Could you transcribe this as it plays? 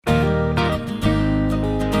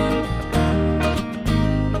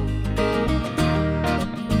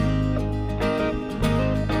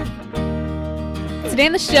Today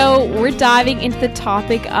on the show, we're diving into the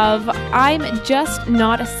topic of I'm just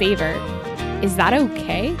not a saver. Is that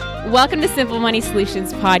okay? Welcome to Simple Money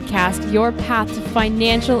Solutions Podcast, your path to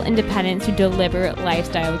financial independence through deliberate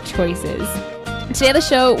lifestyle choices. Today on the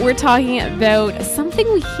show, we're talking about something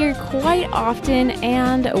we hear quite often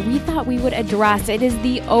and we thought we would address. It is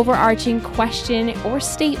the overarching question or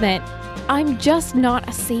statement, I'm just not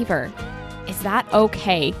a saver. Is that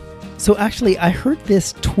okay? So actually, I heard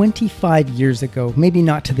this 25 years ago, maybe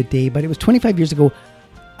not to the day, but it was 25 years ago.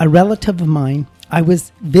 A relative of mine, I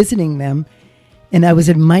was visiting them and I was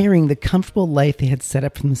admiring the comfortable life they had set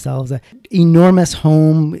up for themselves. An enormous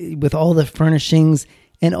home with all the furnishings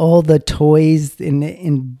and all the toys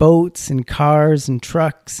in boats and cars and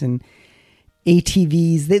trucks and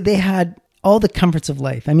ATVs. They had all the comforts of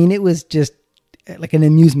life. I mean, it was just like an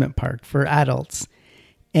amusement park for adults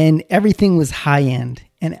and everything was high end.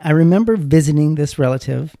 And I remember visiting this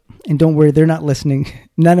relative, and don't worry, they're not listening.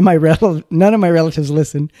 None of my relatives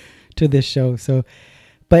listen to this show.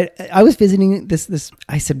 But I was visiting this.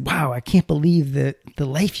 I said, "Wow, I can't believe the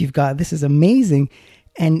life you've got. This is amazing."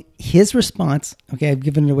 And his response, okay, I've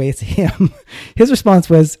given it away. It's him. His response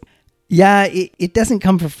was, "Yeah, it doesn't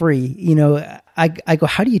come for free. You know." I go,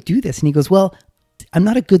 "How do you do this?" And he goes, "Well, I'm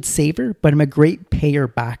not a good saver, but I'm a great payer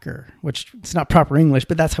backer," which it's not proper English,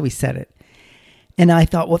 but that's how he said it. And I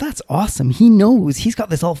thought, well, that's awesome. He knows, he's got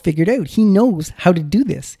this all figured out. He knows how to do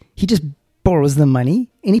this. He just borrows the money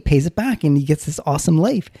and he pays it back and he gets this awesome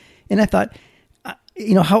life. And I thought,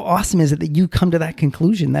 how awesome is it that you come to that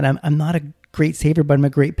conclusion that I'm not a great saver, but I'm a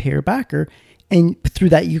great payer backer. And through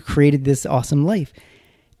that, you created this awesome life.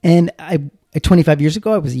 And 25 years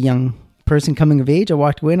ago, I was a young person coming of age. I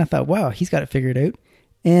walked away and I thought, wow, he's got it figured out.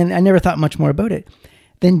 And I never thought much more about it.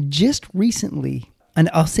 Then just recently, and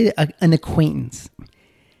I'll say an acquaintance,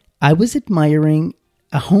 I was admiring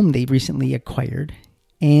a home they recently acquired.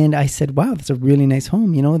 And I said, wow, that's a really nice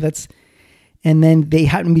home. And then they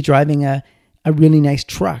happened to be driving a really nice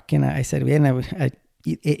truck. And I said,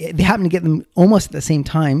 they happened to get them almost at the same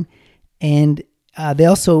time. And they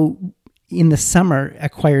also, in the summer,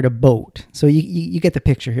 acquired a boat. So you get the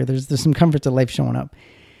picture here. There's some comforts of life showing up.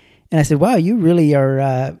 And I said, wow, you really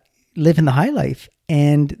are living the high life.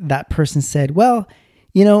 And that person said, well,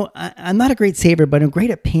 I'm not a great saver, but I'm great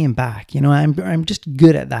at paying back. I'm just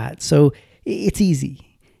good at that. So it's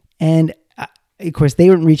easy. And of course, they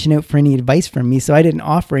weren't reaching out for any advice from me, so I didn't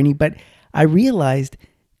offer any. But I realized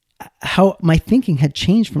how my thinking had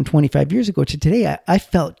changed from 25 years ago to today. I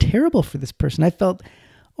felt terrible for this person. I felt,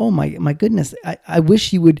 oh my goodness, I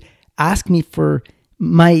wish you would ask me for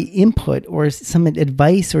my input or some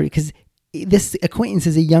advice, or because this acquaintance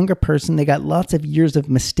is a younger person. They got lots of years of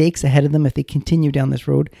mistakes ahead of them if they continue down this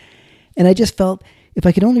road. And I just felt if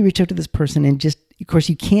I could only reach out to this person and just, of course,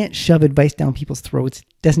 you can't shove advice down people's throats. It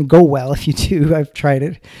doesn't go well if you do. I've tried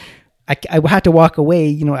it. I had to walk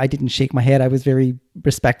away. I didn't shake my head. I was very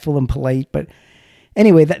respectful and polite. But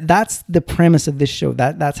anyway, that's the premise of this show.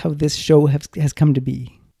 That's how this show has come to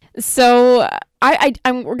be. So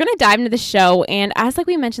we're going to dive into the show, and as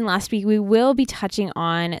we mentioned last week, we will be touching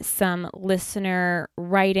on some listener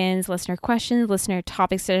write-ins, listener questions, listener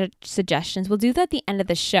topic suggestions. We'll do that at the end of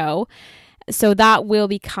the show, so that will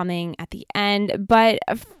be coming at the end. But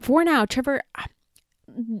for now, Trevor,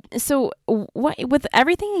 so what with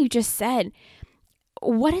everything you just said,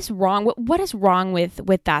 what is wrong? What is wrong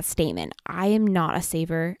with that statement? I am not a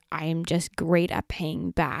saver. I am just great at paying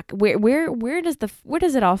back. Where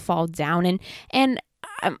does it all fall down? And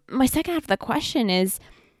my second half of the question is,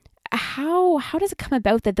 how does it come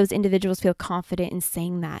about that those individuals feel confident in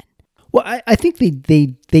saying that? Well, I think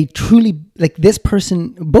they truly, like this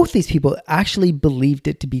person, both these people actually believed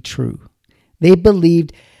it to be true. They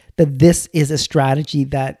believed that this is a strategy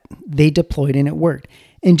that they deployed and it worked.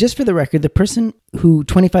 And just for the record, the person who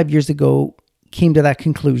 25 years ago came to that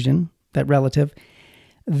conclusion, that relative,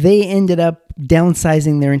 they ended up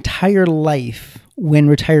downsizing their entire life when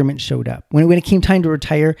retirement showed up. When it came time to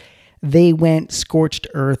retire, they went scorched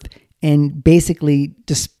earth and basically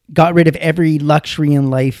just got rid of every luxury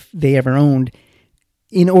in life they ever owned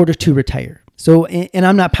in order to retire. So, and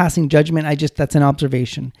I'm not passing judgment. that's an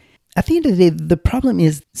observation. At the end of the day, the problem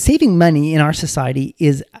is saving money in our society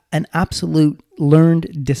is an absolute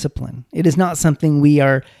learned discipline. It is not something we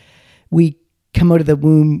come out of the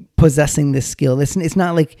womb possessing this skill. It's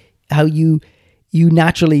not like how you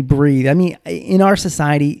naturally breathe. I mean, in our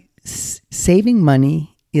society, saving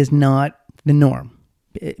money is not the norm.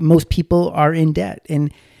 Most people are in debt.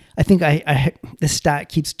 And I think the stat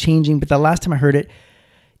keeps changing, but the last time I heard it,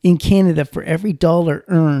 in Canada, for every dollar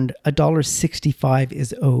earned, $1.65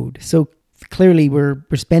 is owed. So clearly we're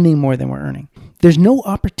spending more than we're earning. There's no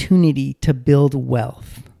opportunity to build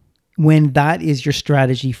wealth when that is your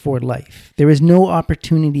strategy for life. There is no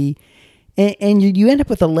opportunity, and you end up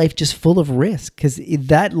with a life just full of risk, because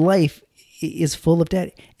that life is full of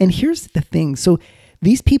debt. And here's the thing. So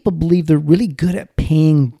these people believe they're really good at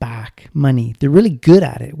paying back money. They're really good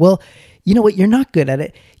at it. Well, you know what? You're not good at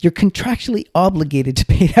it. You're contractually obligated to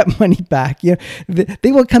pay that money back. You know,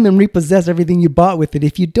 they will come and repossess everything you bought with it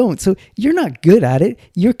if you don't. So you're not good at it.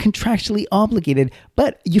 You're contractually obligated.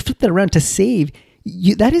 But you flip that around to save.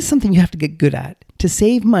 That is something you have to get good at, to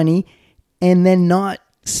save money and then not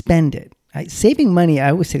spend it. Right? Saving money,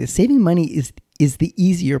 I always say this, saving money is the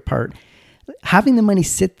easier part. Having the money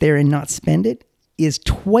sit there and not spend it is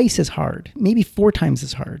twice as hard, maybe 4 times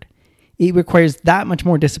as hard. It requires that much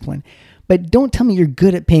more discipline. But don't tell me you're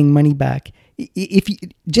good at paying money back. If you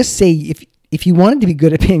just say if you wanted to be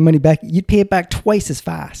good at paying money back, you'd pay it back twice as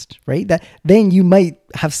fast, right? Then you might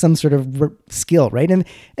have some sort of skill, right?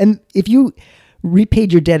 And if you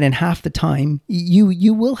repaid your debt in half the time,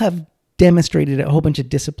 you will have demonstrated a whole bunch of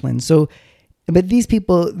discipline. So, but these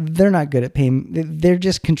people, they're not good at paying. They're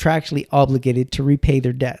just contractually obligated to repay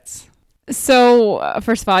their debts. So,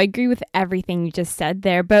 first of all, I agree with everything you just said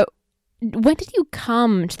there, but when did you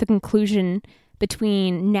come to the conclusion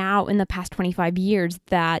between now and the past 25 years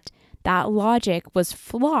that logic was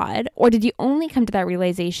flawed? Or did you only come to that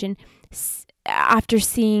realization after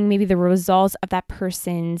seeing maybe the results of that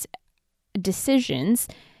person's decisions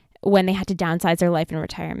when they had to downsize their life in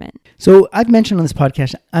retirement? So I've mentioned on this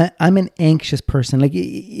podcast, I'm an anxious person. Like,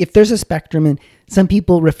 if there's a spectrum, and some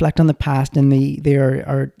people reflect on the past and they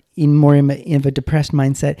are in more of a depressed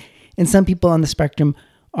mindset, and some people on the spectrum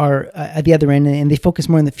are at the other end and they focus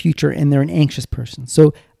more on the future and they're an anxious person.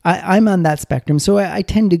 So I'm on that spectrum. So I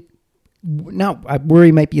tend to, not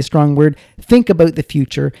worry might be a strong word, think about the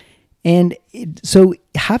future. And so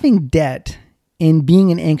having debt and being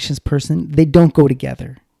an anxious person, they don't go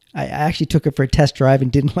together. I actually took it for a test drive and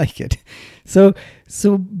didn't like it. So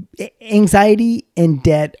anxiety and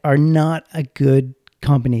debt are not a good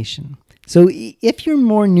combination. So if you're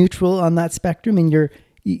more neutral on that spectrum and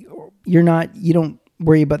you don't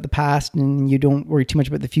worry about the past and you don't worry too much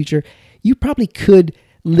about the future, you probably could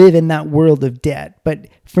live in that world of debt. But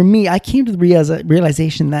for me, I came to the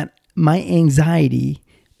realization that my anxiety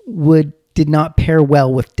did not pair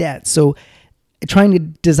well with debt. So trying to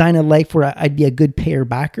design a life where I'd be a good payer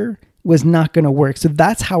backer was not going to work. So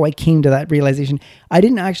that's how I came to that realization. I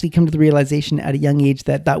didn't actually come to the realization at a young age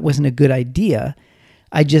that wasn't a good idea.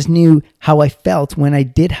 I just knew how I felt when I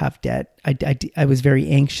did have debt. I was very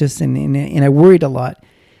anxious and I worried a lot.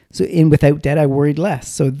 So without debt, I worried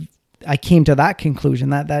less. So I came to that conclusion,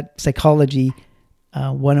 that psychology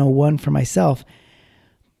 101 for myself.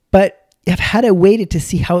 But had I waited to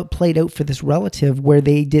see how it played out for this relative, where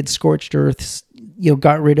they did scorched earths,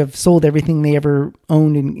 got rid of, sold everything they ever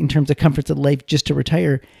owned in terms of comforts of life just to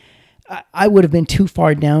retire, I would have been too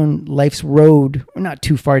far down life's road, or not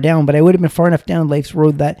too far down, but I would have been far enough down life's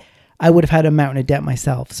road that I would have had a mountain of debt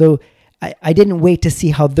myself. So I didn't wait to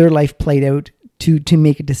see how their life played out to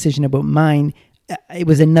make a decision about mine. It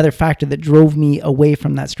was another factor that drove me away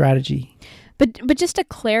from that strategy. But just to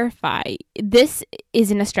clarify, this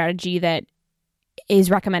isn't a strategy that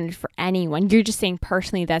is recommended for anyone. You're just saying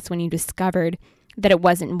personally that's when you discovered that it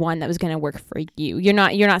wasn't one that was going to work for you. You're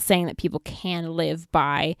not saying that people can live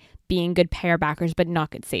by being good payer backers but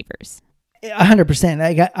not good savers.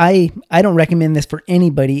 100%. I don't recommend this for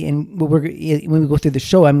anybody. And when we go through the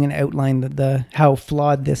show, I'm going to outline the how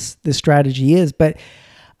flawed this strategy is. But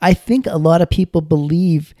I think a lot of people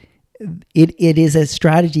believe it is a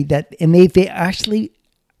strategy and they actually,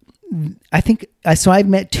 I think, so I've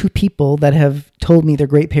met 2 people that have told me they're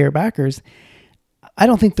great payer backers. I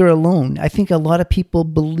don't think they're alone. I think a lot of people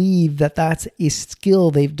believe that that's a skill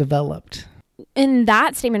they've developed. And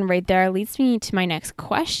that statement right there leads me to my next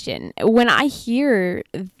question. When I hear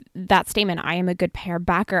that statement, I am a good payer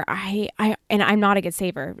backer, and I'm not a good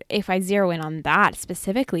saver. If I zero in on that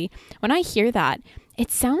specifically, when I hear that,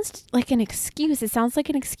 it sounds like an excuse. It sounds like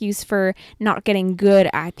an excuse for not getting good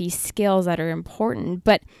at these skills that are important.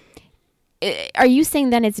 But are you saying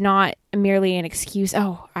then it's not merely an excuse?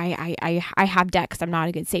 Oh, I have debt because I'm not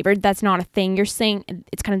a good saver. That's not a thing. You're saying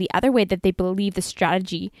it's kind of the other way, that they believe the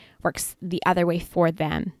strategy works the other way for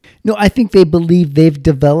them. No, I think they believe they've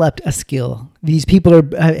developed a skill. These people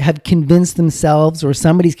have convinced themselves, or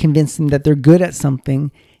somebody's convinced them that they're good at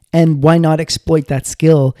something, and why not exploit that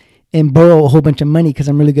skill and borrow a whole bunch of money because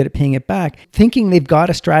I'm really good at paying it back. Thinking they've got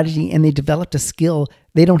a strategy and they developed a skill,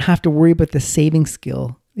 they don't have to worry about the saving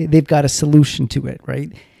skill. They've got a solution to it, right?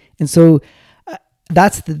 And so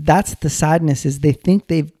that's the sadness, is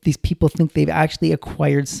these people think they've actually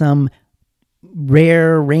acquired some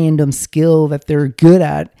rare random skill that they're good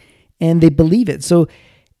at, and they believe it. So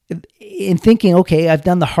in thinking, okay, I've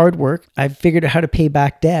done the hard work, I've figured out how to pay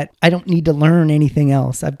back debt, I don't need to learn anything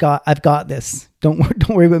else. I've got this. Don't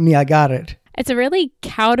worry about me. I got it. It's a really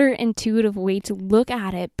counterintuitive way to look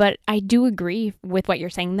at it, but I do agree with what you're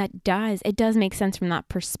saying. It does make sense from that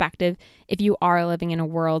perspective. If you are living in a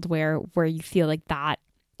world where you feel like that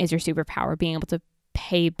is your superpower, being able to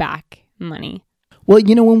pay back money. Well,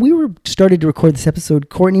 when we started to record this episode,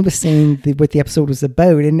 Courtney was saying what the episode was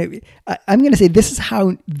about, and I'm going to say this is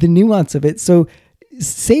how the nuance of it. So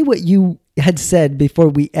say what you had said before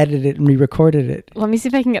we edited it and re-recorded it. Let me see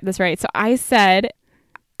if I can get this right. So I said,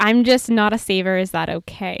 I'm just not a saver. Is that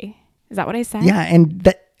okay? Is that what I said? Yeah, and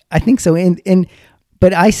that I think so.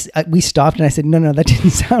 But we stopped and I said, no, that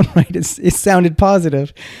didn't sound right. It sounded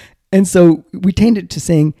positive, and so we changed it to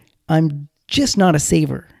saying, I'm just not a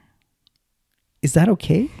saver. Is that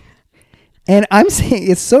okay? And I'm saying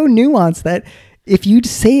it's so nuanced that if you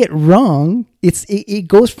say it wrong, it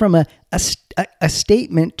goes from a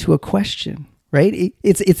statement to a question, right?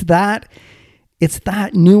 It's that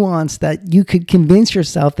nuance that you could convince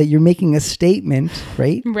yourself that you're making a statement,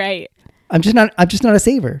 right? Right. I'm just not a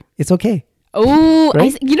saver. It's okay. Oh,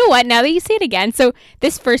 right? You know what? Now that you say it again, so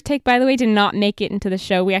this first take, by the way, did not make it into the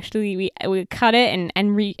show. We actually we cut it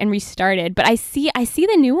and restarted. But I see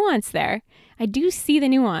the nuance there. I do see the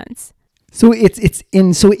nuance. So it's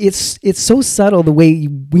so subtle the way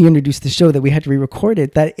we introduced the show that we had to re-record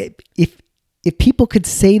it, that if people could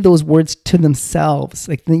say those words to themselves,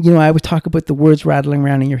 like, I would talk about the words rattling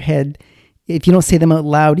around in your head. If you don't say them out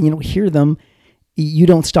loud and you don't hear them, you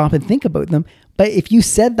don't stop and think about them. But if you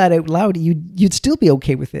said that out loud, you'd still be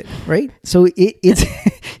okay with it, right? So it's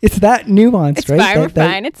it's that nuance, it's right? Fine, we're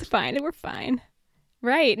fine. It's fine. We're fine.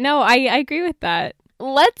 Right. No, I agree with that.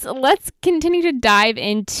 Let's continue to dive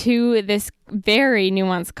into this very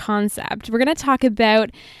nuanced concept. We're going to talk about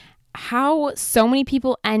how so many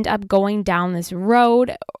people end up going down this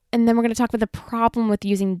road, and then we're going to talk about the problem with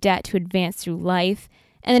using debt to advance through life.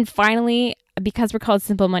 And then finally, because we're called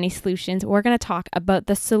Simple Money Solutions, we're going to talk about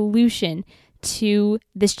the solution to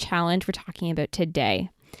this challenge we're talking about today.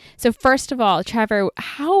 So first of all, Trevor,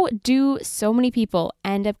 how do so many people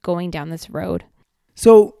end up going down this road?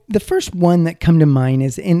 So the first one that come to mind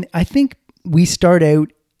is, and I think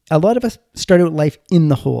a lot of us start out life in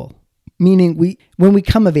the hole, meaning when we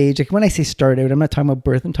come of age, like when I say start out, I'm not talking about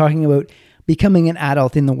birth, I'm talking about becoming an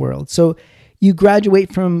adult in the world. So you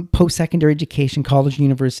graduate from post-secondary education, college,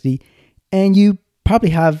 university, and you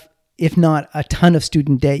probably have, if not a ton of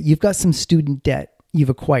student debt, you've got some student debt you've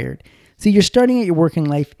acquired. So you're starting at your working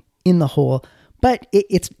life in the hole, but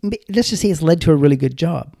let's just say it's led to a really good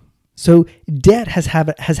job. So debt has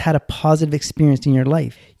had a positive experience in your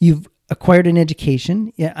life. You've acquired an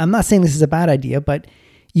education. Yeah, I'm not saying this is a bad idea, but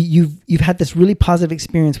you've had this really positive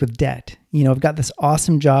experience with debt. I've got this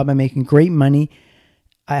awesome job. I'm making great money.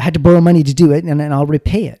 I had to borrow money to do it, and then I'll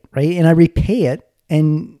repay it, right? And I repay it,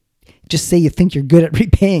 and just say you think you're good at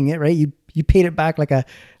repaying it, right? You paid it back like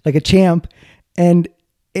a champ, and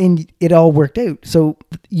it all worked out. So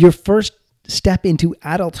your first step into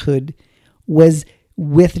adulthood was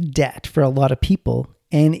with debt for a lot of people,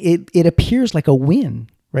 and it appears like a win,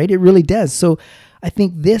 right? It really does. So I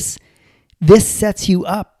think this sets you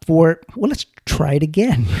up for, well, let's try it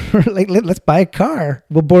again. Like, let's buy a car.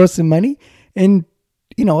 We'll borrow some money, and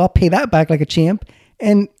I'll pay that back like a champ,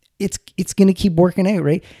 and it's going to keep working out,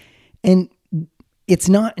 right? And it's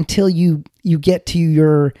not until you get to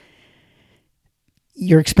your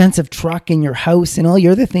expensive truck and your house and all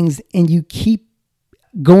your other things, and you keep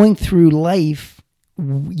going through life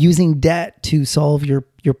using debt to solve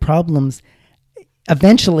your problems.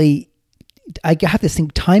 Eventually, I have this thing,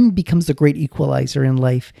 time becomes a great equalizer in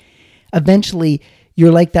life. Eventually,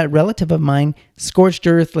 you're like that relative of mine, scorched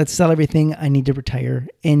earth, let's sell everything, I need to retire.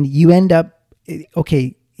 And you end up,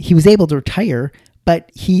 okay, he was able to retire, but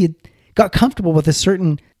he got comfortable with a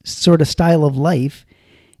certain sort of style of life.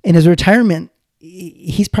 In his retirement,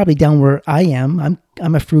 he's probably down where I am.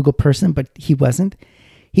 I'm a frugal person, but he wasn't.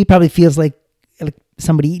 He probably feels like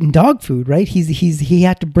somebody eating dog food, right? He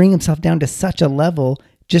had to bring himself down to such a level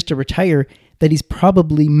just to retire that he's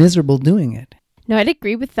probably miserable doing it. No, I'd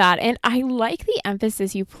agree with that. And I like the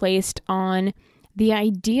emphasis you placed on the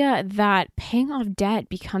idea that paying off debt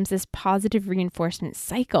becomes this positive reinforcement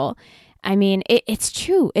cycle. I mean, it's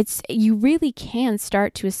true. You really can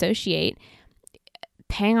start to associate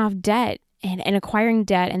paying off debt and acquiring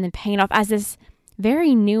debt and then paying it off as this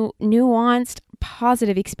very nuanced,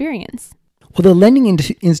 positive experience. Well, the lending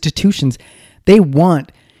institutions, They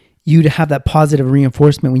want you to have that positive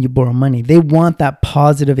reinforcement when you borrow money. They want that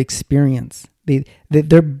positive experience.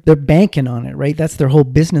 They're banking on it, right? That's their whole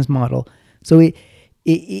business model. So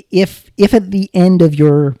if at the end of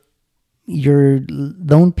your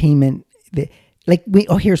loan payment,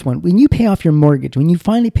 here's one. When you pay off your mortgage, when you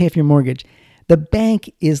finally pay off your mortgage, the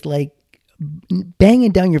bank is like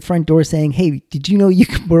banging down your front door saying, hey, did you know you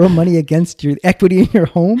can borrow money against your equity in your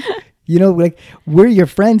home? Like, we're your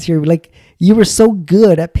friends here. Like, you were so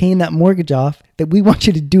good at paying that mortgage off that we want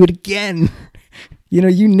you to do it again.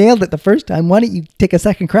 You nailed it the first time. Why don't you take a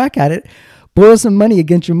second crack at it, borrow some money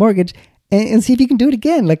against your mortgage, and see if you can do it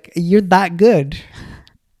again? Like, you're that good.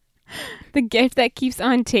 The gift that keeps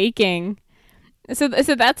on taking. So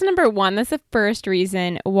that's number one. That's the first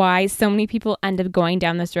reason why so many people end up going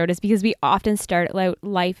down this road, is because we often start out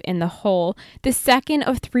life in the hole. The second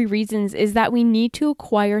of three reasons is that we need to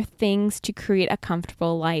acquire things to create a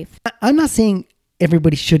comfortable life. I'm not saying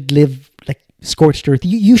everybody should live like scorched earth.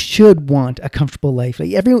 You should want a comfortable life. Like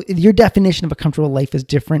your definition of a comfortable life is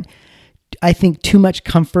different. I think too much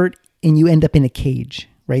comfort and you end up in a cage,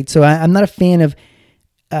 right? So I'm not a fan of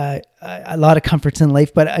a lot of comforts in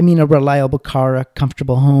life, but I mean a reliable car, a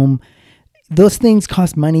comfortable home. Those things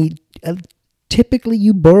cost money. Typically,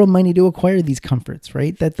 you borrow money to acquire these comforts,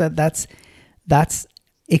 right? That's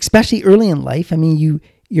especially early in life. I mean,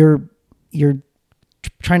 you're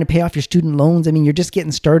trying to pay off your student loans. I mean, you're just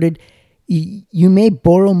getting started. You may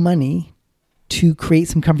borrow money to create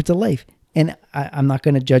some comforts of life. And I'm not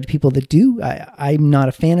going to judge people that do. I'm not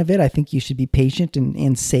a fan of it. I think you should be patient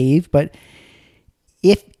and save. But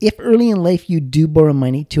if early in life you do borrow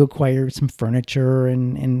money to acquire some furniture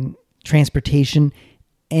and transportation,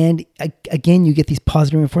 and again, you get these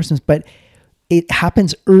positive reinforcements, but it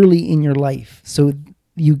happens early in your life. So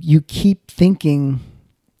you keep thinking,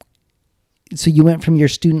 so you went from your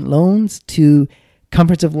student loans to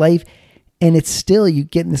comforts of life, and it's still, you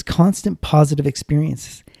get this constant positive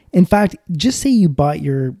experiences. In fact, just say you bought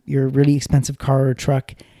your really expensive car or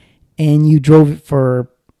truck and you drove it for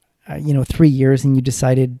 3 years, and you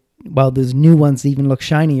decided, well, those new ones even look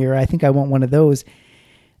shinier. I think I want one of those.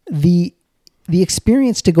 The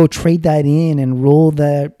experience to go trade that in and roll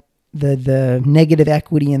the negative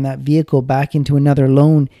equity in that vehicle back into another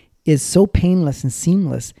loan is so painless and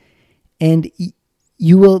seamless. And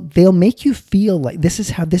they'll make you feel like this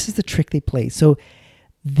is the trick they play. So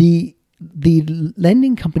the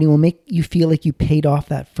lending company will make you feel like you paid off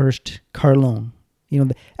that first car loan.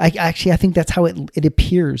 I think that's how it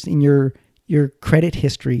appears in your credit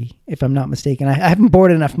history, if I'm not mistaken. I haven't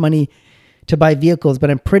borrowed enough money to buy vehicles, but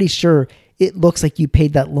I'm pretty sure it looks like you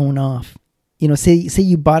paid that loan off. Say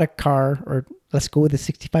you bought a car, or let's go with a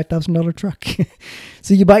 $65,000 truck.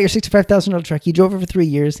 So you bought your $65,000 truck, you drove it for 3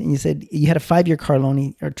 years, and you said you had a 5-year car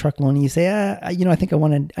loan or truck loan, and you say, I think I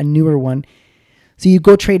want a newer one. So you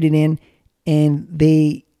go trade it in, and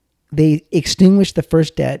they extinguish the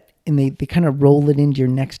first debt, and they kind of roll it into your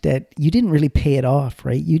next debt. You didn't really pay it off,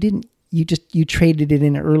 right? You traded it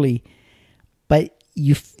in early, but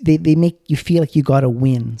they make you feel like you got a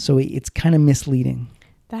win. So it's kind of misleading.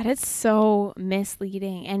 That is so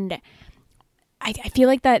misleading. And I feel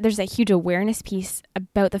like that there's a huge awareness piece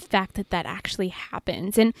about the fact that actually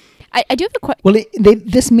happens. And I do have a question. Well,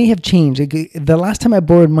 this may have changed. The last time I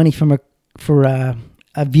borrowed money for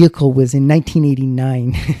a vehicle was in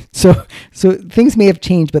 1989. So things may have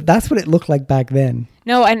changed, but that's what it looked like back then.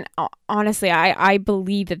 No, and honestly, I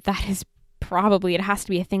believe that is probably, it has to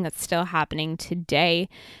be a thing that's still happening today.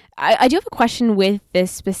 I do have a question with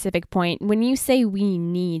this specific point. When you say we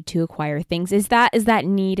need to acquire things, is that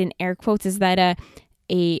need in air quotes? Is that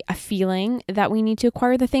a feeling that we need to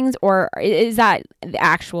acquire the things, or is that the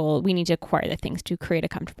actual we need to acquire the things to create a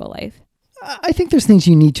comfortable life? I think there's things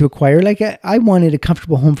you need to acquire. Like I wanted a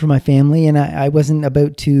comfortable home for my family, and I wasn't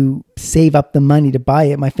about to save up the money to buy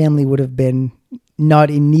it. My family would have been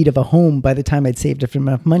not in need of a home by the time I'd saved up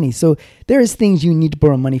enough money. So there is things you need to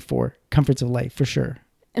borrow money for, comforts of life, for sure.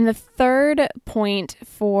 And the third point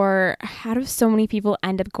for how do so many people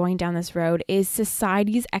end up going down this road is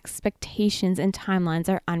society's expectations and timelines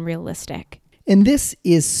are unrealistic. And this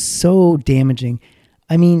is so damaging.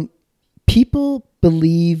 I mean, people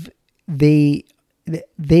believe they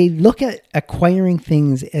look at acquiring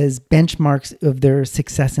things as benchmarks of their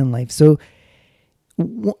success in life. So,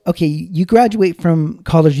 okay, you graduate from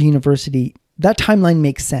college or university, that timeline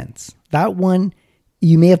makes sense. That one,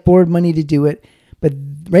 you may have borrowed money to do it, but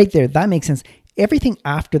right there, that makes sense. Everything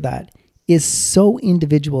after that is so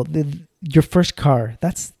individual. Your first car,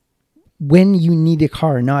 that's when you need a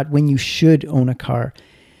car, not when you should own a car.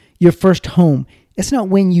 Your first home, It's not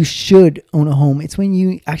when you should own a home. It's when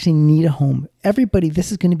you actually need a home. Everybody,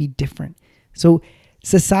 this is going to be different. So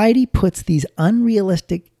society puts these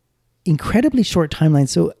unrealistic, incredibly short timelines.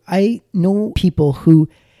 So I know people who,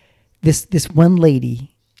 this one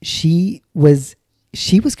lady, she was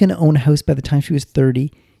going to own a house by the time she was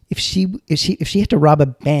 30. If she had to rob a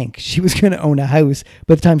bank, she was going to own a house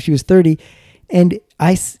by the time she was 30. And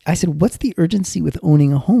I said, what's the urgency with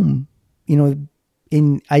owning a home?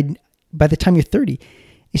 By the time you're 30.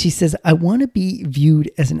 And she says, I want to be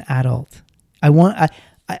viewed as an adult.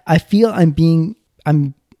 I feel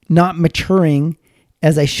I'm not maturing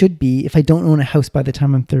as I should be if I don't own a house by the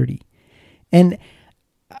time I'm 30. And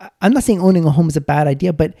I'm not saying owning a home is a bad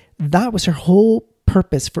idea, but that was her whole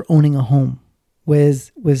purpose for owning a home,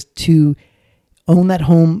 was to own that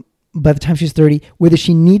home by the time she was 30, whether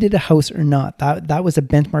she needed a house or not. That was a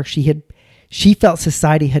benchmark she felt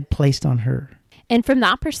society had placed on her. And from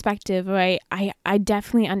that perspective, I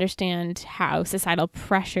definitely understand how societal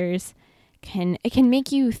pressures can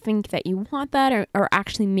make you think that you want that or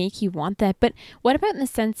actually make you want that. But what about in the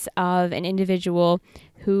sense of an individual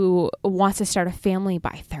who wants to start a family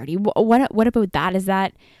by 30? What about that? Is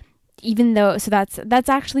that, even though, so that's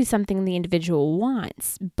actually something the individual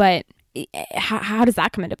wants, but how does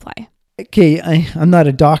that come into play? Okay, I'm not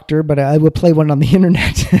a doctor, but I will play one on the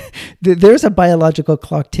internet. There's a biological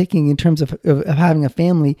clock ticking in terms of having a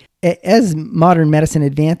family. As modern medicine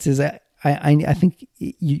advances, I think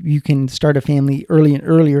you can start a family early and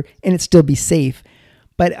earlier and it still be safe.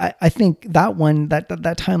 But I think that one, that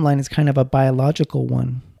timeline is kind of a biological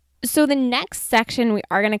one. So the next section we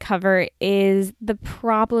are going to cover is the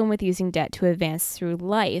problem with using debt to advance through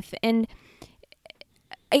life. And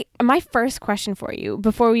my first question for you,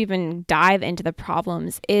 before we even dive into the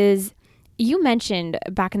problems, is you mentioned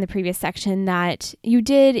back in the previous section that you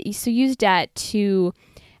use debt to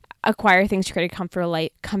acquire things to create a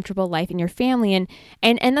comfortable life in your family. And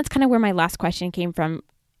that's kind of where my last question came from,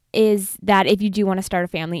 is that if you do want to start a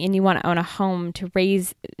family and you want to own a home to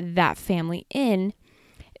raise that family in,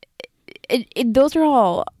 those are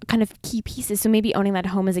all kind of key pieces. So maybe owning that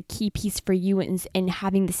home is a key piece for you in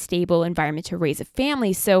having the stable environment to raise a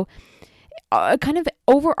family. So kind of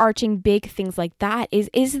overarching big things like that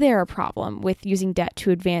is there a problem with using debt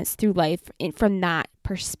to advance through life from that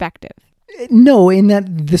perspective? No, in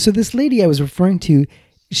that, so this lady I was referring to,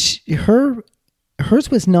 hers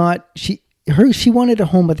was not, she wanted a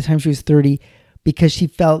home by the time she was 30 because she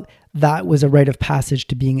felt that was a rite of passage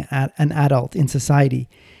to being an adult in society.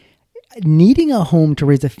 Needing a home to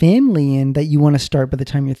raise a family in that you want to start by the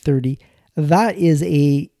time you're 30, that is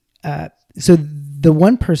so the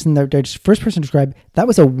one person that first person described, that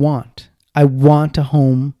was a want. I want a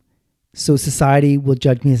home so society will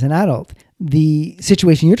judge me as an adult. The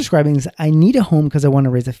situation you're describing is I need a home because I want to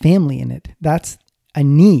raise a family in it. That's a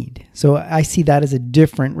need. So I see that as a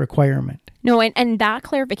different requirement. No, and that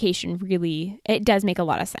clarification really, it does make a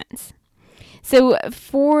lot of sense. So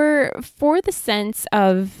for the sense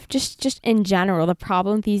of just in general, the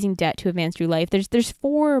problem with using debt to advance through life, there's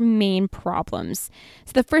four main problems.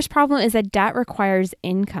 So the first problem is that debt requires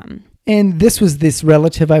income. And this was this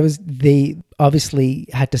relative they obviously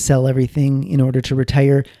had to sell everything in order to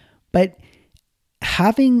retire, but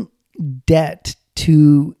having debt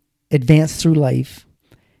to advance through life,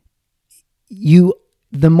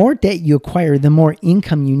 the more debt you acquire, the more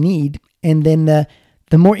income you need, and then the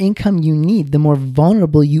more income you need, the more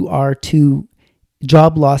vulnerable you are to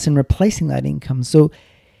job loss and replacing that income. So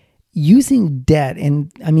using debt,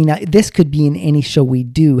 and I mean, this could be in any show we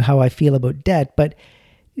do, how I feel about debt, but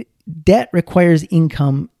debt requires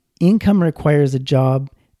income. Income requires a job.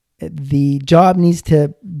 The job needs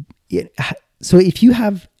to, so if you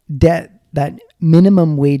have debt that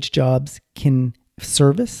minimum wage jobs can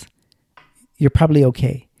service, you're probably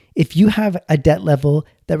okay. If you have a debt level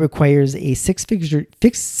that requires a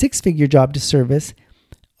six-figure job to service,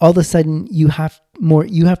 all of a sudden you have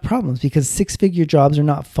problems because six-figure jobs are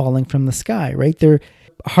not falling from the sky, right? They're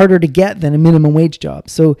harder to get than a minimum wage job.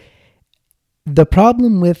 So the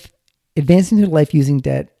problem with advancing through life using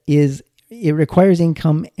debt is it requires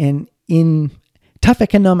income, and in tough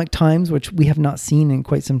economic times, which we have not seen in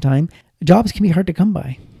quite some time, jobs can be hard to come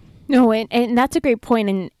by. No, and that's a great point,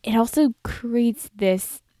 and it also creates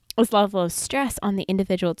this level of stress on the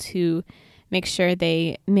individual to make sure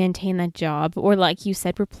they maintain that job, or like you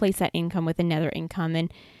said, replace that income with another income,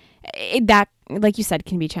 and that, like you said,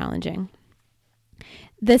 can be challenging.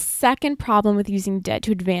 The second problem with using debt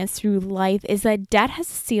to advance through life is that debt has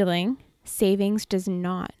a ceiling, savings does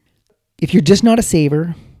not. If you're just not a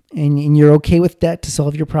saver and you're okay with debt to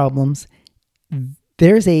solve your problems,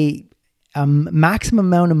 there's a maximum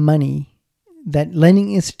amount of money that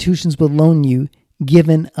lending institutions will loan you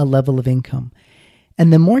given a level of income.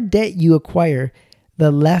 And the more debt you acquire,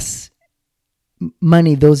 the less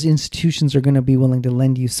money those institutions are going to be willing to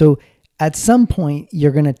lend you. So at some point,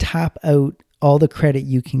 you're going to tap out all the credit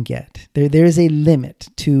you can get. There is a limit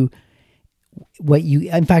to what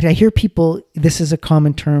you, in fact, I hear people, this is a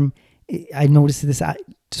common term. I noticed this.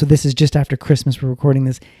 So this is just after Christmas, we're recording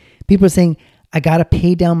this. People are saying, I got to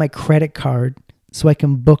pay down my credit card so I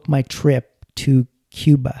can book my trip to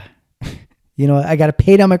Cuba. I got to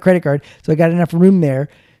pay down my credit card so I got enough room there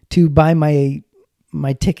to buy my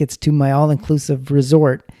tickets to my all-inclusive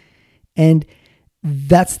resort. And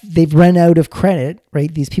they've run out of credit,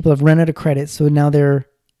 right? These people have run out of credit. So now they're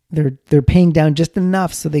paying down just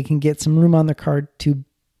enough so they can get some room on their card to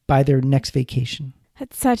buy their next vacation.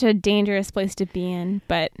 That's such a dangerous place to be in.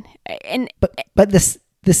 But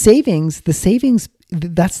the savings,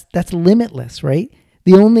 that's limitless, right?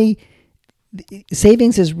 The only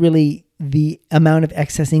savings is really the amount of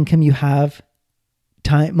excess income you have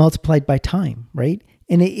time multiplied by time, right?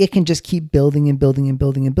 And it can just keep building and building and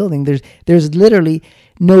building and building. There's literally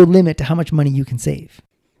no limit to how much money you can save.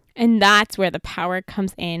 And that's where the power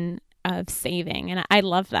comes in of saving. And I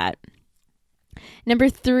love that. Number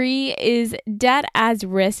 3 is debt adds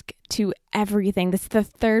risk to everything. This is the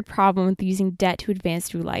third problem with using debt to advance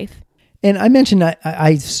through life. And I mentioned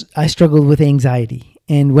I struggled with anxiety.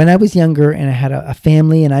 And when I was younger and I had a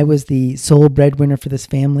family and I was the sole breadwinner for this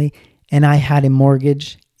family and I had a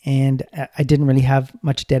mortgage and I didn't really have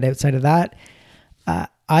much debt outside of that,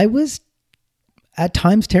 I was at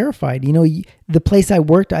times terrified. The place I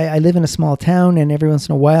worked, I live in a small town, and every once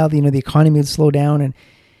in a while, the economy would slow down. And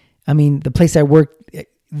I mean, the place I worked,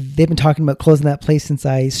 they've been talking about closing that place since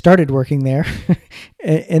I started working there.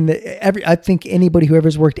 I think anybody who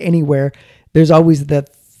ever's worked anywhere, there's always the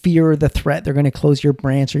fear or the threat they're going to close your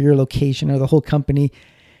branch or your location or the whole company.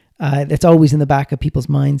 That's always in the back of people's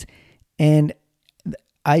minds. And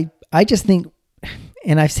I just think,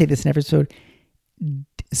 and I've said this in every episode,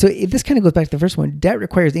 so this kind of goes back to the first one. Debt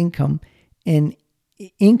requires income, and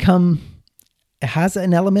income has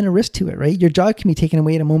an element of risk to it, right? Your job can be taken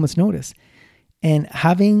away at a moment's notice. And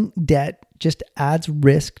having debt just adds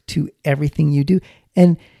risk to everything you do.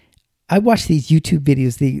 And I watch these YouTube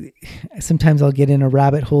videos. Sometimes I'll get in a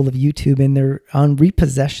rabbit hole of YouTube, and they're on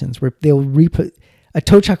repossessions where a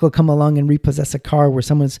tow truck will come along and repossess a car where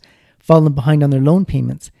someone's fallen behind on their loan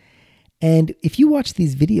payments. And if you watch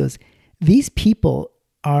these videos, these people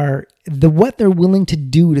what they're willing to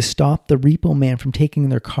do to stop the repo man from taking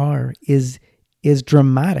their car is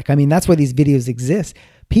dramatic. I mean, that's why these videos exist.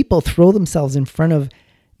 People throw themselves in front of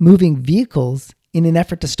moving vehicles in an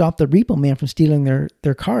effort to stop the repo man from stealing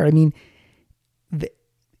their car. I mean,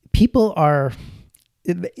 people are...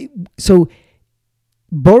 So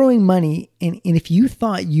borrowing money, and if you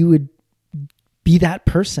thought you would be that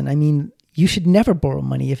person, I mean, you should never borrow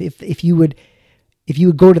money. If you would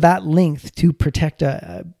go to that length to protect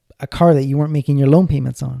a car that you weren't making your loan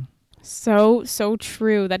payments on. So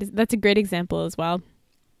true. That's a great example as well.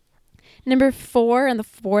 Number 4, and the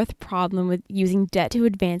fourth problem with using debt to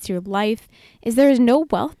advance your life, is there is no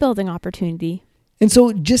wealth building opportunity. And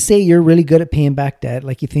so just say you're really good at paying back debt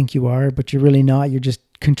like you think you are, but you're really not. You're just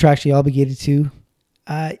contractually obligated to.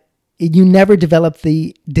 You never develop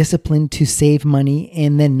the discipline to save money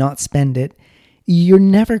and then not spend it. You're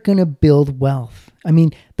never going to build wealth. I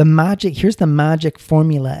mean, here's the magic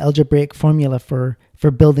formula, algebraic formula for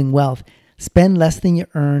building wealth. Spend less than you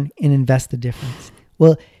earn and invest the difference.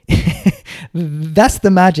 Well, that's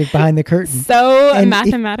the magic behind the curtain. So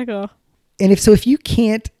mathematical. If you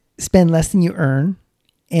can't spend less than you earn,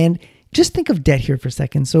 and just think of debt here for a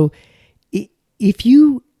second. So if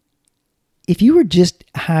you were just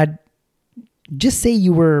say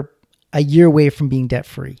you were a year away from being debt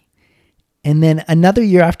free, and then another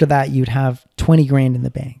year after that, you'd have 20 grand in the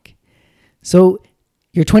bank. So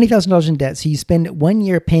you're $20,000 in debt. So you spend 1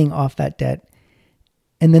 year paying off that debt,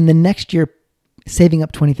 and then the next year saving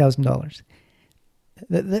up $20,000.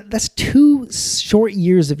 That's 2 short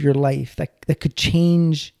years of your life that could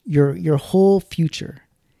change your whole future.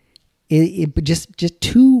 Just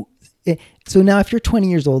 2. So now if you're 20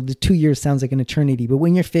 years old, the 2 years sounds like an eternity, but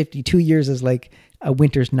when you're 50, 2 years is like a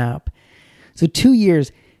winter's nap. So 2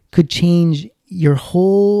 years could change your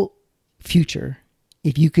whole future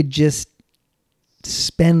if you could just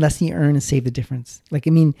spend less than you earn and save the difference. Like, I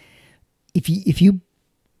mean, if you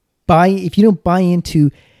don't buy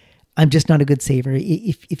into, I'm just not a good saver.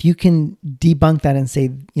 If you can debunk that and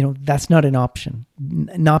say, that's not an option.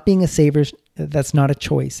 Not being a saver, that's not a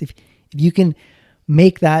choice. If you can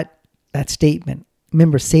make that statement,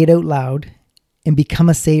 remember, say it out loud and become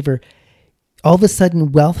a saver, all of a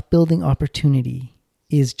sudden wealth building opportunity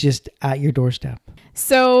is just at your doorstep.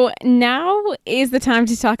 So now is the time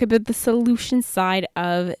to talk about the solution side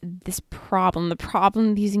of this problem, the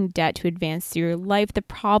problem of using debt to advance through your life, the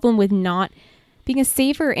problem with not being a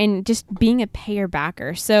saver and just being a payer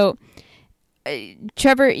backer. So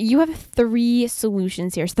Trevor, you have 3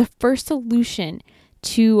 solutions here. So the first solution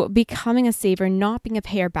to becoming a saver, not being a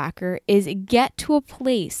payer backer, is get to a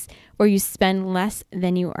place where you spend less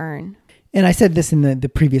than you earn. And I said this in the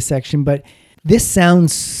previous section, but this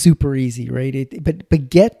sounds super easy, right? But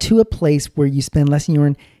get to a place where you spend less than you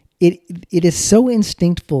earn. It is so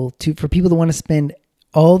instinctful for people to want to spend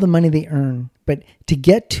all the money they earn, but to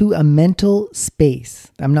get to a mental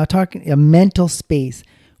space, I'm not talking a mental space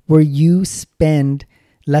where you spend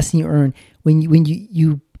less than you earn. When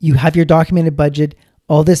you have your documented budget,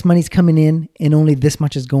 all this money's coming in and only this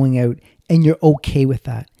much is going out, and you're okay with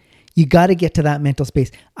that. You got to get to that mental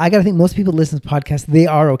space. I got to think most people listen to podcasts, they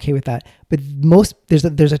are okay with that. But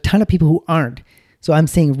there's a ton of people who aren't. So I'm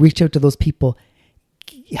saying reach out to those people,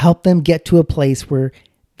 help them get to a place where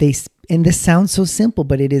and this sounds so simple,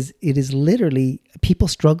 but it is literally, people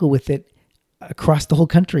struggle with it across the whole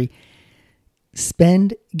country.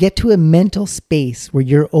 Get to a mental space where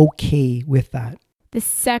you're okay with that. The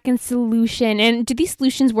second solution, and do these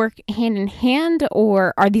solutions work hand in hand,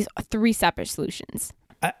 or are these 3 separate solutions?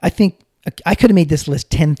 I think I could have made this list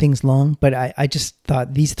 10 things long, but I just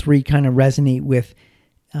thought these 3 kind of resonate with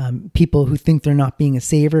people who think they're not being a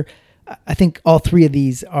saver. I think all 3 of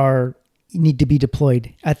these need to be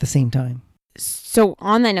deployed at the same time. So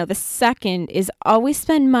on that note, the second is always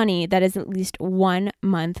spend money that is at least 1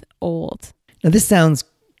 month old. Now this sounds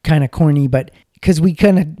kind of corny, but because we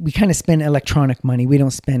kind of spend electronic money, we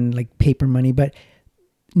don't spend like paper money, but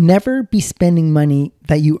never be spending money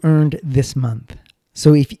that you earned this month.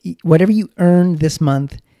 So if whatever you earn this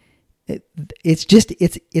month, it's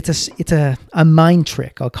a mind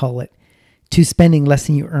trick, I'll call it, to spending less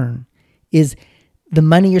than you earn. Is the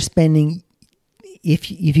money you're spending, if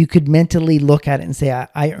you could mentally look at it and say,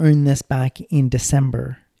 I earned this back in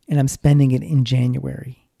December and I'm spending it in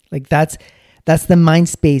January. Like that's the mind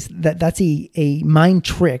space, that's a mind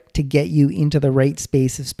trick to get you into the right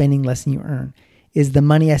space of spending less than you earn. Is the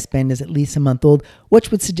money I spend is at least a month old,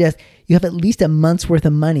 which would suggest you have at least a month's worth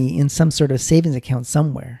of money in some sort of savings account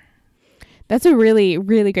somewhere. That's a really,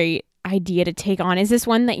 really great idea to take on. Is this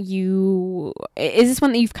one that you've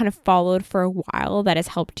kind of followed for a while that has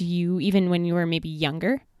helped you even when you were maybe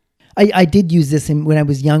younger? I did use this when I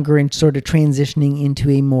was younger and sort of transitioning into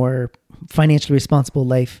a more financially responsible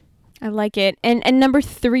life. I like it. And number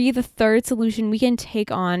 3, the third solution we can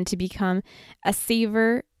take on to become a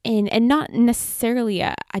saver and not necessarily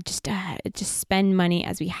just spend money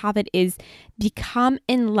as we have it, is become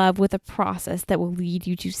in love with a process that will lead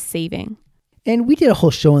you to saving. And we did a whole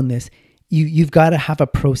show on this. You've got to have a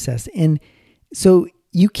process. And so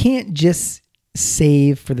you can't just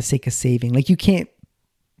save for the sake of saving. Like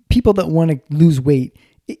people that want to lose weight,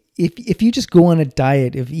 if you just go on a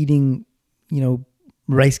diet of eating,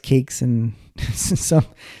 rice cakes and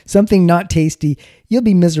something not tasty, you'll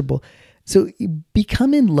be miserable. So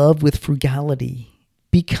become in love with frugality.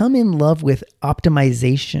 Become in love with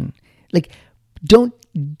optimization.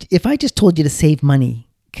 If I just told you to save money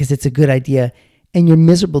because it's a good idea and you're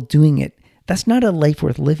miserable doing it, that's not a life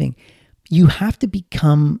worth living. You have to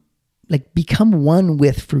become one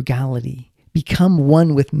with frugality, become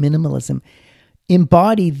one with minimalism,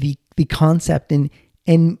 embody the concept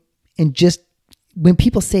and just when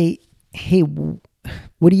people say, hey,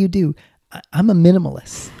 what do you do? I'm a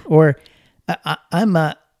minimalist, or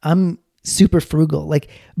I'm super frugal. Like,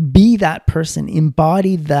 be that person,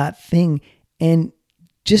 embody that thing, and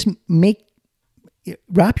just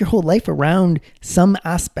wrap your whole life around some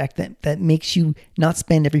aspect that makes you not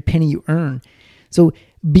spend every penny you earn. So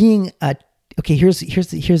being here's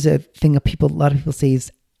a thing a lot of people say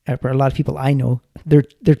is, or a lot of people I know, they're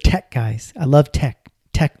tech guys. I love tech,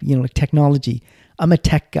 like technology. I'm a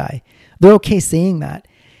tech guy. They're okay saying that.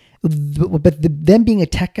 But them being a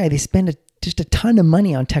tech guy, they spend just a ton of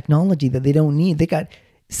money on technology that they don't need. They got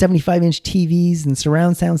 75-inch TVs and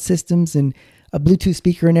surround sound systems and a Bluetooth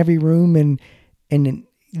speaker in every room, and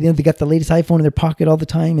they got the latest iPhone in their pocket all the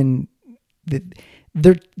time, and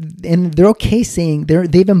they're okay saying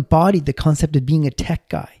they've embodied the concept of being a tech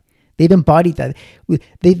guy. They've embodied that.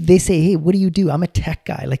 They say, hey, what do you do? I'm a tech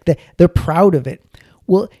guy. Like they're proud of it.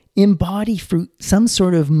 Well, embody some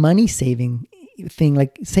sort of money saving thing.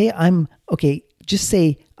 Like just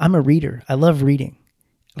say I'm a reader. I love reading.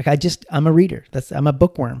 I'm a reader. I'm a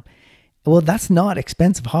bookworm. Well, that's not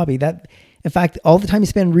expensive hobby. In fact, all the time you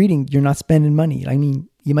spend reading, you're not spending money. I mean,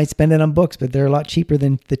 you might spend it on books, but they're a lot cheaper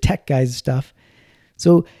than the tech guys' stuff.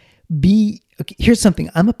 So okay, here's something.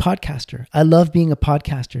 I'm a podcaster. I love being a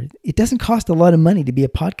podcaster. It doesn't cost a lot of money to be a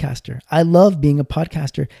podcaster. I love being a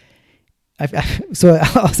podcaster. So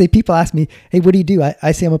I'll say, people ask me, hey, what do you do?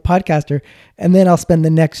 I say I'm a podcaster. And then I'll spend the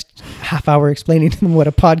next half hour explaining to them what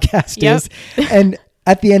a podcast is. And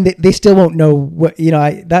at the end, they still won't know what,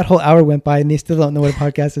 that whole hour went by and they still don't know what a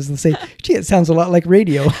podcast is. They'll say, gee, it sounds a lot like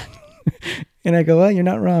radio. And I go, well, you're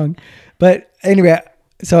not wrong. But anyway,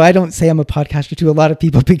 so I don't say I'm a podcaster to a lot of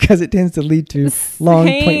people because it tends to lead to long,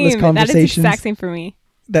 pointless conversations. That is the exact same for me.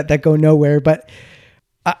 That go nowhere. But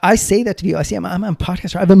I say that to people. I say I'm a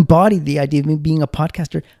podcaster. I've embodied the idea of me being a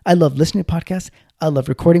podcaster. I love listening to podcasts. I love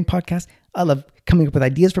recording podcasts. I love coming up with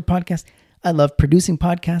ideas for podcasts. I love producing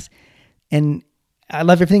podcasts. And I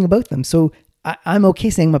love everything about them. So I'm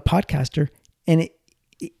okay saying I'm a podcaster. And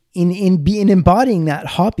in embodying that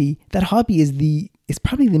hobby is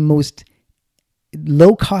probably the most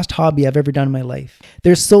low cost hobby I've ever done in my life.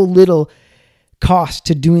 There's so little cost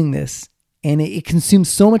to doing this. And it consumes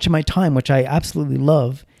so much of my time, which I absolutely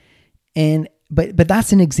love. And but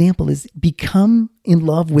that's an example, is become in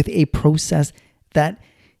love with a process that,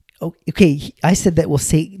 okay, I said that will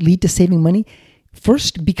lead to saving money.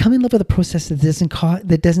 First, become in love with a process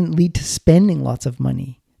that doesn't lead to spending lots of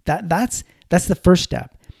money. That's the first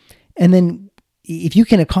step. And then if you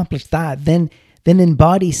can accomplish that, then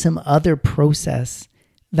embody some other process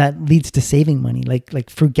that leads to saving money, like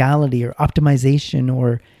frugality or optimization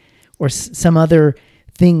or some other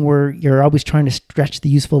thing where you're always trying to stretch the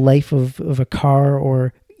useful life of a car,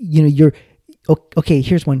 or, okay,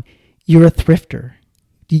 here's one. You're a thrifter.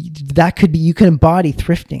 That could be, you can embody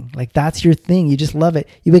thrifting. Like, that's your thing. You just love it.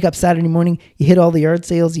 You wake up Saturday morning, you hit all the yard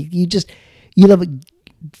sales. You love it,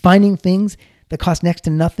 finding things that cost next to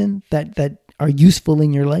nothing that are useful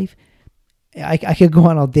in your life. I could go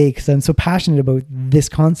on all day because I'm so passionate about this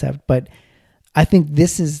concept, but I think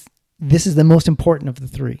this is the most important of the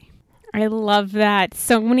three. I love that.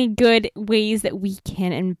 So many good ways that we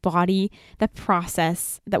can embody the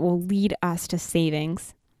process that will lead us to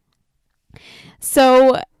savings.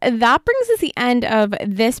 So that brings us to the end of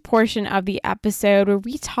this portion of the episode where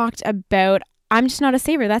we talked about, I'm just not a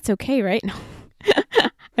saver. That's okay, right? No.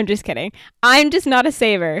 I'm just kidding. I'm just not a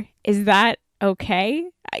saver. Is that okay?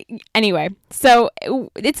 Anyway, so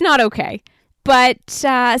it's not okay. But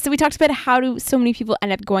so we talked about how so many people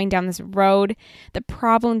end up going down this road, the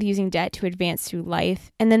problem with using debt to advance through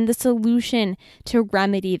life, and then the solution to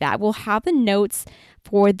remedy that. We'll have the notes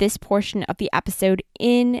for this portion of the episode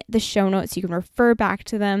in the show notes. You can refer back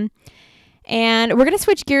to them. And we're going to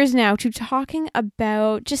switch gears now to talking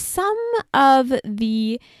about just some of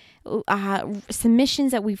the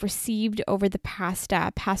submissions that we've received over the past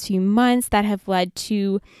few months that have led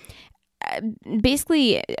to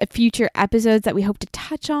basically future episodes that we hope to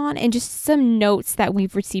touch on, and just some notes that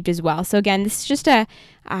we've received as well. So again, this is just a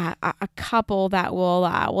couple that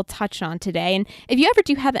we'll touch on today. And if you ever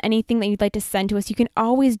do have anything that you'd like to send to us, you can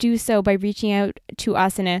always do so by reaching out to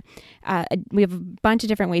us we have a bunch of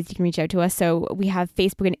different ways you can reach out to us. So we have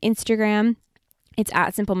Facebook and Instagram. It's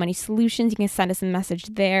at Simple Money Solutions. You can send us a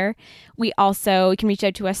message there. You can reach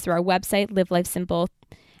out to us through our website,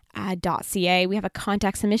 livelifesimple.ca. We have a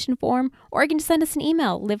contact submission form, or you can just send us an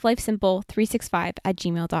email,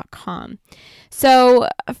 livelifesimple365@gmail.com. So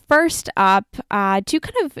first up, two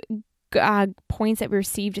kind of points that we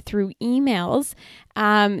received through emails.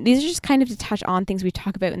 These are just kind of to touch on things we've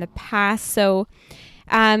talked about in the past. So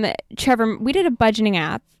Trevor, we did a budgeting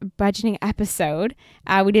episode.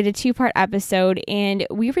 We did a 2-part episode, and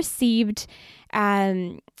we received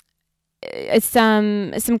some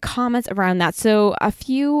comments around that. So a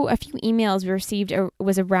few emails we received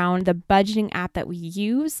was around the budgeting app that we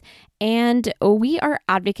use, and we are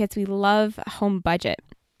advocates. We love Home Budget.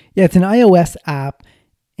 Yeah, it's an iOS app,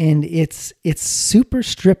 and it's super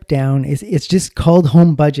stripped down. It's just called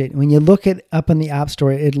Home Budget. When you look it up on the App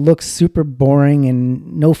Store, it looks super boring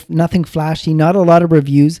and nothing flashy, not a lot of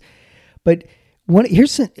reviews. But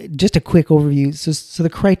here's just a quick overview. So the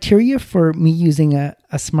criteria for me using a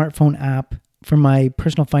smartphone app for my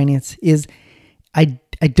personal finance is I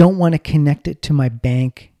don't want to connect it to my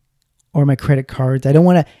bank or my credit cards. I don't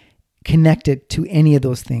want to connect it to any of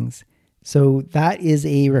those things. So that is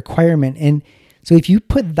a requirement. And so if you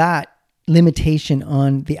put that limitation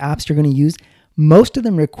on the apps you're going to use, most of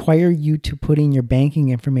them require you to put in your banking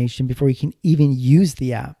information before you can even use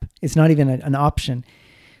the app. It's not even an option.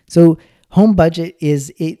 So Home Budget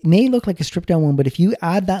it may look like a stripped down one, but if you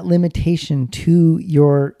add that limitation to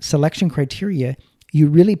your selection criteria, you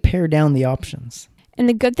really pare down the options. And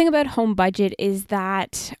the good thing about Home Budget is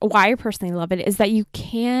that, why I personally love it, is that you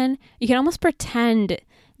can almost pretend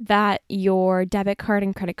that your debit card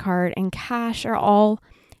and credit card and cash are all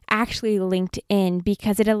actually linked in,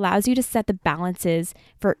 because it allows you to set the balances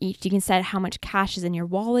for each. You can set how much cash is in your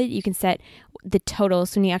wallet. You can set the total.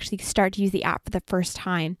 So when you actually start to use the app for the first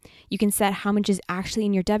time, you can set how much is actually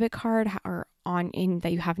in your debit card or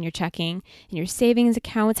that you have in your checking, in your savings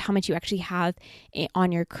accounts, how much you actually have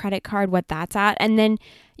on your credit card, what that's at. And then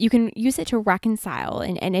you can use it to reconcile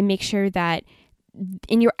and make sure that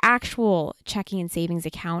in your actual checking and savings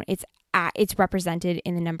account, it's represented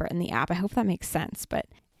in the number in the app. I hope that makes sense, but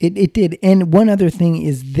It did. And one other thing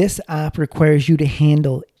is this app requires you to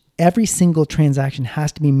handle every single transaction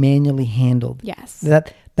has to be manually handled. Yes.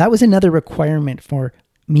 That was another requirement for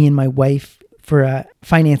me and my wife for a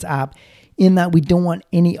finance app, in that we don't want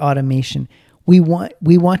any automation. We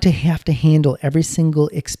want to have to handle every single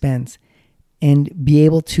expense and be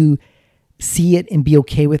able to see it and be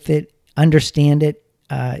okay with it, understand it.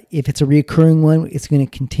 If it's a recurring one, it's going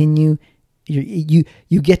to continue.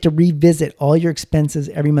 You get to revisit all your expenses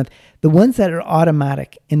every month. The ones that are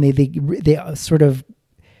automatic and they sort of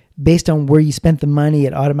based on where you spent the money,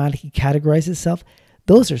 it automatically categorizes itself.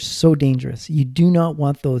 Those are so dangerous. You do not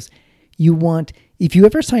want those. If you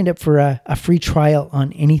ever signed up for a free trial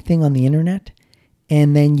on anything on the internet,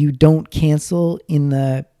 and then you don't cancel in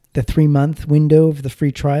the 3-month window of the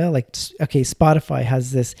free trial, like, okay, Spotify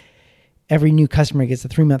has this, every new customer gets a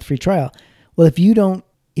 3-month free trial. Well, if you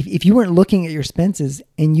weren't looking at your expenses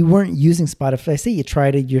and you weren't using Spotify, say you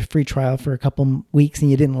tried your free trial for a couple weeks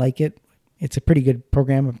and you didn't like it, it's a pretty good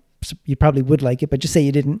program. You probably would like it, but just say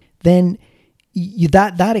you didn't, then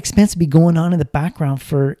that expense would be going on in the background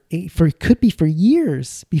for could be for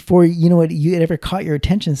years before it ever caught your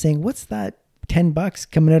attention, saying, what's that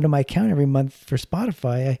 $10 coming out of my account every month for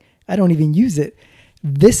Spotify? I don't even use it.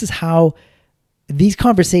 This is how these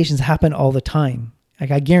conversations happen all the time.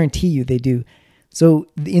 Like, I guarantee you they do. So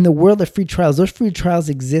in the world of free trials, those free trials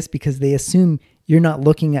exist because they assume you're not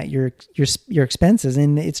looking at your expenses,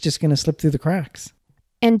 and it's just going to slip through the cracks.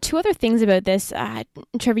 And two other things about this,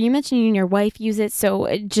 Trevor, you mentioned you and your wife use it. So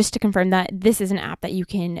just to confirm that this is an app that you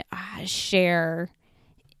can share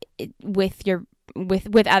with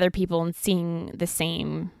other people and seeing the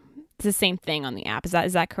same thing on the app. Is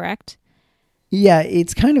that correct? Yeah,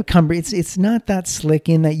 it's kind of cumbersome. It's not that slick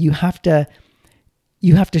in that you have to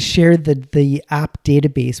share the app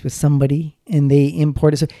database with somebody and they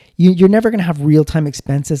import it. So you're never going to have real-time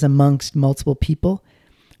expenses amongst multiple people.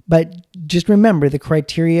 But just remember, the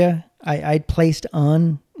criteria I placed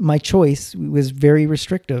on my choice was very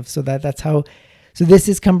restrictive. So that's how. So this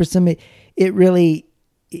is cumbersome.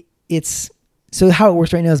 So how it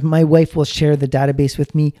works right now is my wife will share the database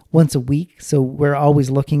with me once a week. So we're always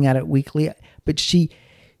looking at it weekly. But she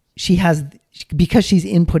has, because she's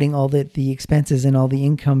inputting all the expenses and all the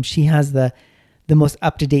income, she has the most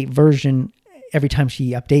up-to-date version every time she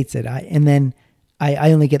updates it.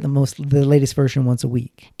 I only get the latest version once a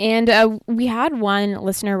week. And we had one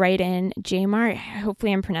listener write in, Jamar,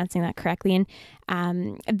 hopefully I'm pronouncing that correctly,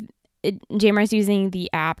 and Jamar's using the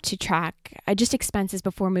app to track just expenses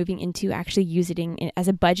before moving into actually using it as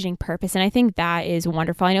a budgeting purpose. And I think that is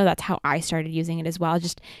wonderful. I know that's how I started using it as well.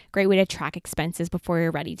 Just a great way to track expenses before you're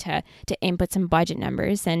ready to input some budget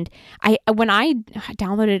numbers. And when I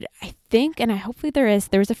downloaded, I think, and hopefully there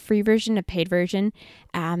was a free version, a paid version.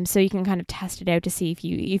 So you can kind of test it out to see if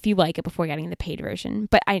you like it before getting the paid version.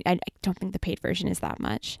 But I don't think the paid version is that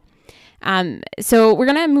much. So we're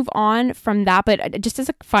going to move on from that, but just as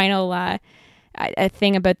a final a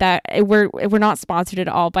thing about that, we're not sponsored at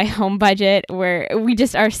all by Home Budget. We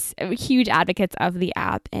just are huge advocates of the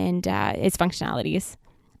app and its functionalities.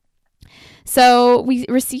 So we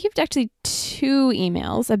received actually 2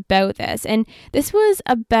 emails about this, and this was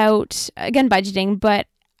about, again, budgeting, but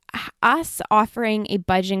us offering a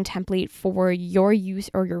budgeting template for your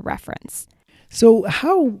use or your reference. So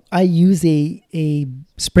how I use a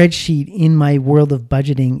spreadsheet in my world of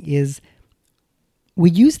budgeting is we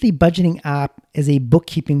use the budgeting app as a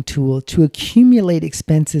bookkeeping tool to accumulate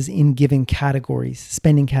expenses in given categories,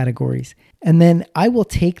 spending categories. And then I will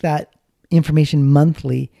take that information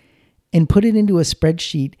monthly and put it into a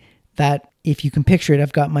spreadsheet that, if you can picture it,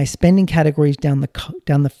 I've got my spending categories down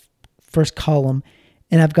the first column,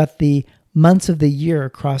 and I've got the months of the year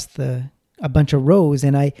across a bunch of rows,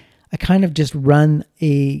 and I kind of just run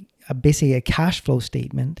basically a cash flow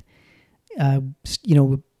statement.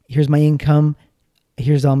 Here's my income,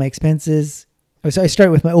 here's all my expenses. So I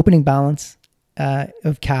start with my opening balance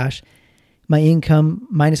of cash, my income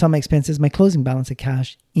minus all my expenses, my closing balance of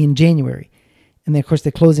cash in January. And then, of course,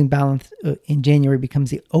 the closing balance in January becomes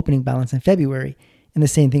the opening balance in February. And the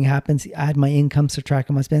same thing happens. Add my income, subtract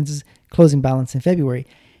my expenses, closing balance in February.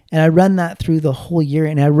 And I run that through the whole year.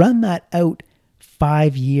 And I run that out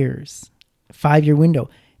 5 years, 5-year window.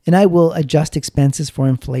 And I will adjust expenses for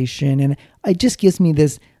inflation. And it just gives me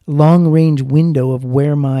this long range window of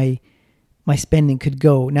where my spending could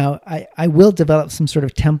go. Now, I will develop some sort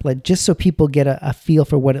of template just so people get a feel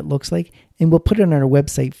for what it looks like. And we'll put it on our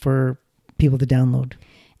website for people to download.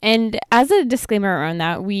 And as a disclaimer around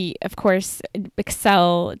that, we, of course,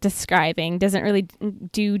 Excel describing doesn't really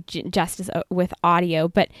do justice with audio,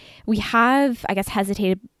 but we have, I guess,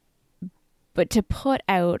 hesitated but to put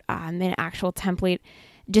out an actual template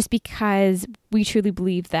just because we truly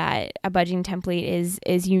believe that a budgeting template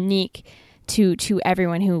is unique to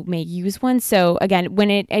everyone who may use one. So again, when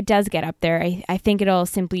it does get up there, I think it'll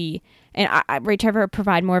simply, and right, Trevor,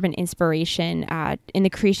 provide more of an inspiration in the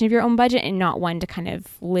creation of your own budget and not one to kind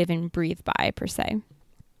of live and breathe by per se.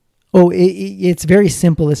 Oh, it's very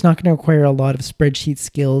simple. It's not going to require a lot of spreadsheet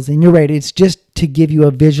skills. And you're right. It's just to give you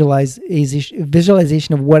a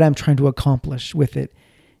visualization of what I'm trying to accomplish with it.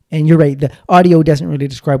 And you're right. The audio doesn't really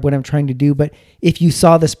describe what I'm trying to do. But if you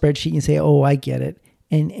saw the spreadsheet and say, oh, I get it.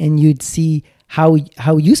 And you'd see how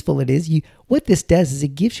useful it is. What this does is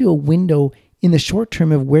it gives you a window in the short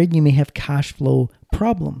term of where you may have cash flow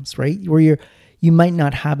problems, right? Where you might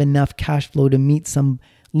not have enough cash flow to meet some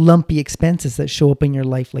lumpy expenses that show up in your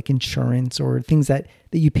life, like insurance or things that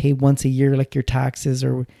you pay once a year, like your taxes,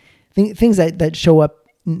 or things that show up.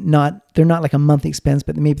 They're not like a monthly expense,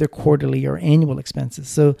 but maybe they're quarterly or annual expenses.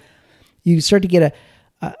 So you start to get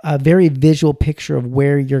a very visual picture of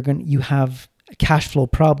where you have cash flow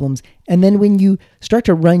problems. And then when you start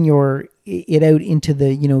to run it out into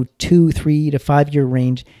the 2, 3 to 5 year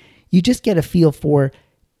range, you just get a feel for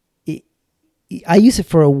it. I use it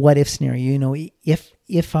for a what if scenario.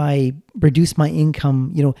 If I reduce my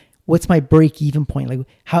income, what's my break even point? Like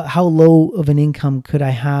how low of an income could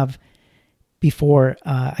I have before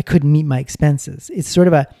I couldn't meet my expenses? It's sort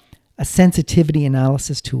of a sensitivity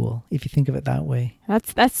analysis tool, if you think of it that way.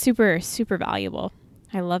 That's super, super valuable.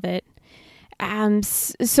 I love it.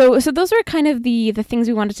 So those were kind of the things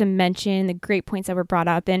we wanted to mention, the great points that were brought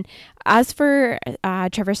up. And as for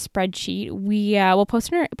Trevor's spreadsheet, we will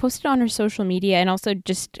post it on our social media, and also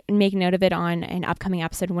just make note of it on an upcoming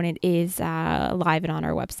episode when it is live and on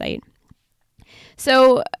our website.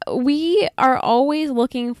 So we are always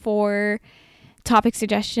looking for topic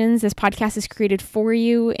suggestions. This podcast is created for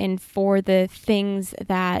you and for the things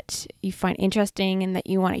that you find interesting and that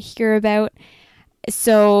you want to hear about.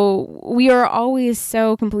 So we are always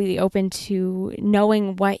so completely open to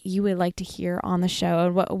knowing what you would like to hear on the show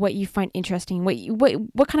and what you find interesting,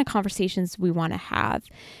 what kind of conversations we want to have.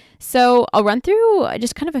 So I'll run through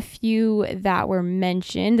just kind of a few that were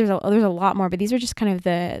mentioned. There's a lot more, but these are just kind of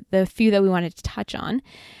the few that we wanted to touch on.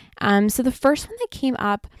 So the first one that came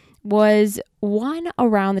up was one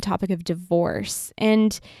around the topic of divorce.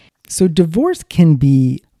 And so divorce can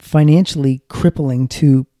be financially crippling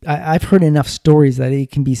to, I've heard enough stories that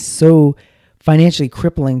it can be so financially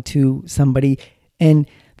crippling to somebody. And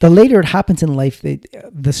the later it happens in life,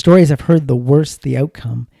 the stories I've heard, the worse the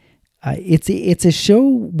outcome. It's a show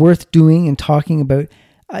worth doing and talking about.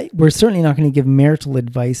 We're certainly not going to give marital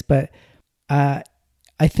advice, but I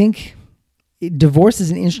think divorce is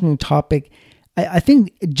an interesting topic. I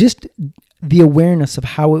think just the awareness of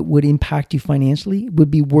how it would impact you financially would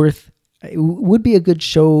be a good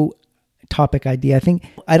show topic idea.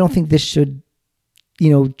 I don't think this should,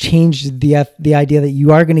 change the idea that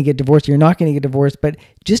you are going to get divorced, you're not going to get divorced, but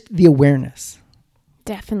just the awareness.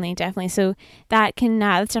 Definitely. So that's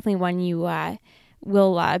definitely one you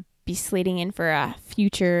will be slating in for a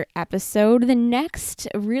future episode. The next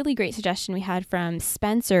really great suggestion we had from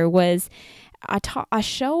Spencer was a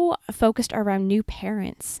show focused around new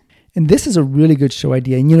parents. And this is a really good show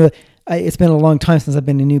idea. And it's been a long time since I've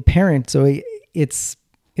been a new parent, so it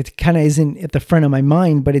kind of isn't at the front of my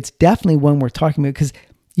mind, but it's definitely one we're talking about, because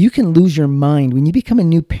you can lose your mind when you become a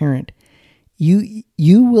new parent.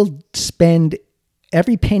 You will spend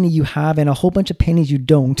every penny you have and a whole bunch of pennies you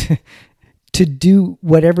don't to do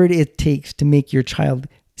whatever it takes to make your child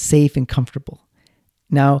safe and comfortable.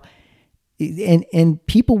 Now, and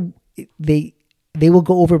people, they will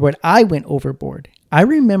go overboard. I went overboard. I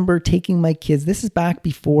remember taking my kids, this is back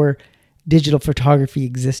before digital photography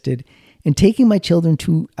existed, and taking my children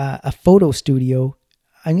to a photo studio,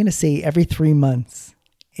 I'm going to say every 3 months,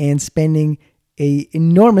 and spending an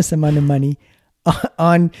enormous amount of money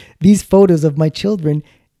on these photos of my children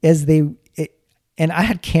and I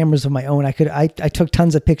had cameras of my own. I took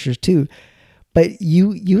tons of pictures too, but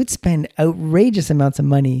you would spend outrageous amounts of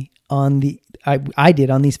money on I did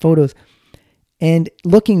on these photos. And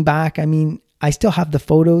looking back, I mean, I still have the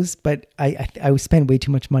photos, but I would spend way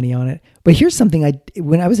too much money on it. But here's something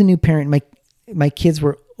when I was a new parent, my kids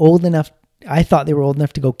were old enough. I thought they were old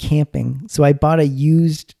enough to go camping. So I bought a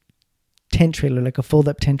used tent trailer, like a fold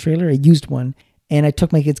up tent trailer, a used one. And I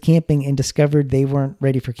took my kids camping and discovered they weren't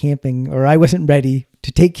ready for camping, or I wasn't ready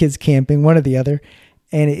to take kids camping, one or the other.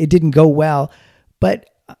 And it didn't go well. But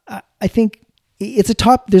I think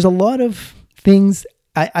there's a lot of things.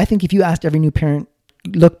 I think if you asked every new parent,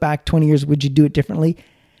 look back 20 years, would you do it differently?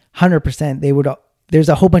 100%. They would. There's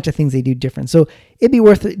a whole bunch of things they do different. So it'd be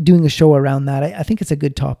worth doing a show around that. I think it's a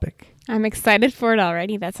good topic. I'm excited for it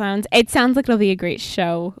already. It sounds like it'll be a great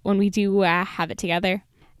show when we do have it together.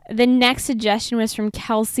 The next suggestion was from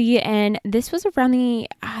Kelsey, and this was around the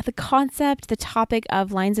concept, the topic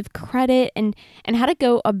of lines of credit and how to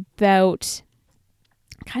go about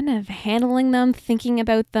kind of handling them, thinking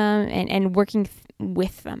about them, and working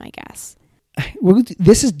with them, I guess. Well,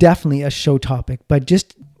 this is definitely a show topic, but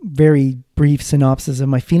just very brief synopsis of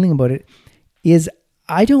my feeling about it is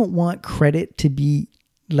I don't want credit to be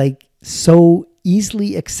like so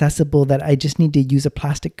easily accessible that I just need to use a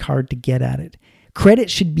plastic card to get at it. Credit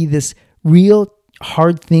should be this real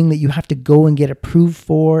hard thing that you have to go and get approved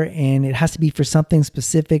for, and it has to be for something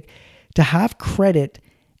specific. To have credit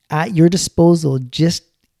at your disposal just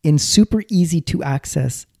in super easy to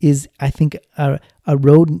access is, I think, a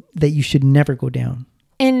road that you should never go down.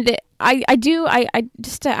 And I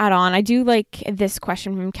just to add on, I do like this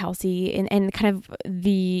question from Kelsey and kind of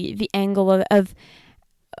the angle of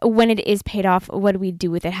when it is paid off, what do we do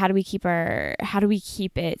with it? How do we keep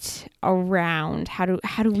it around? How do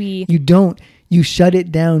we? You shut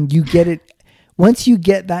it down. You get it. Once you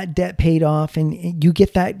get that debt paid off and you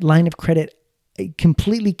get that line of credit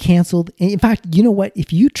completely canceled. In fact, you know what?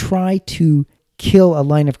 If you try to kill a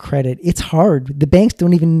line of credit, it's hard. The banks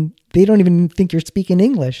don't even think you're speaking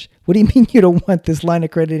English. What do you mean you don't want this line of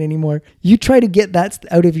credit anymore? You try to get that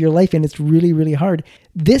out of your life and it's really, really hard.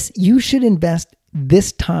 You should invest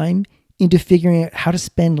this time into figuring out how to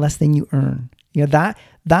spend less than you earn. You know,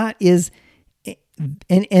 that is,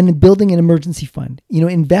 and building an emergency fund. You know,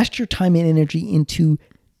 invest your time and energy into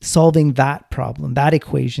solving that problem, that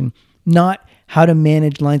equation, not how to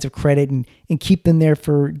manage lines of credit and keep them there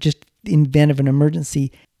for just in event of an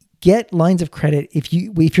emergency. Get lines of credit if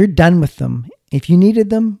you're done with them. If you needed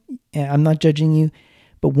them, I'm not judging you,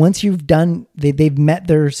 but once you've done,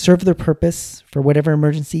 they've served their purpose for whatever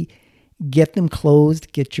emergency. Get them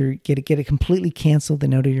closed. Get it completely canceled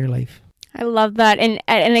and out of your life. I love that,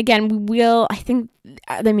 and again, we will. I think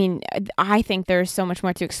there's so much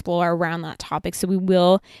more to explore around that topic, so we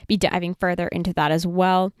will be diving further into that as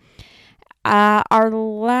well.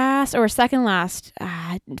 Our second last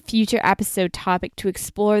future episode topic to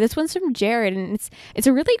explore. This one's from Jared, and it's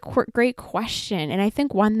a really great question, and I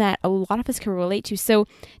think one that a lot of us can relate to. So,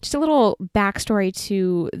 just a little backstory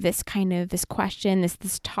to this question,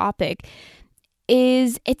 this topic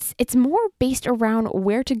is it's more based around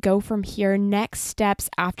where to go from here, next steps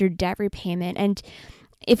after debt repayment, and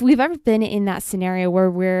if we've ever been in that scenario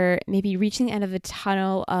where we're maybe reaching the end of a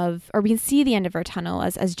tunnel or we can see the end of our tunnel,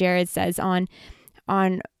 as Jared says, on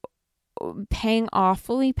fully paying off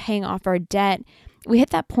our debt, we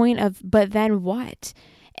hit that point of, but then what?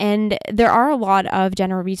 And there are a lot of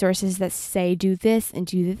general resources that say do this and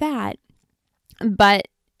do that. But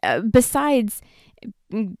besides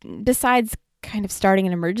kind of starting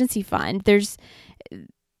an emergency fund, there is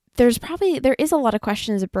a lot of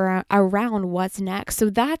questions around what's next.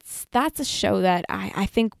 So that's a show that I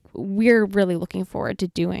think we're really looking forward to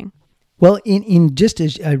doing. Well, in just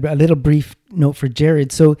a little brief note for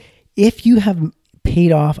Jared. So if you have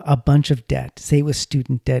paid off a bunch of debt, say it was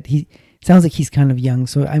student debt, he sounds like he's kind of young.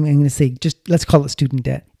 So I'm going to say, just let's call it student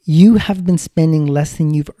debt. You have been spending less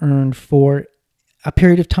than you've earned for a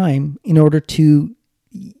period of time in order to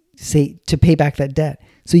pay back that debt.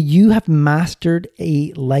 So you have mastered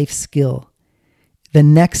a life skill. The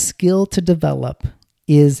next skill to develop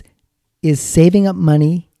is saving up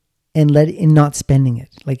money and not spending it.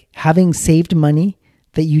 Like having saved money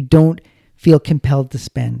that you don't feel compelled to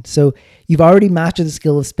spend. So you've already mastered the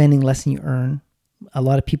skill of spending less than you earn. A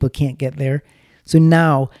lot of people can't get there. So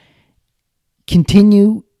now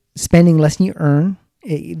continue spending less than you earn.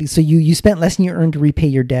 So you spent less than you earned to repay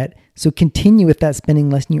your debt. So continue with that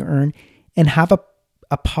spending less than you earn and have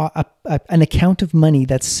an account of money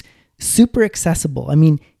that's super accessible. I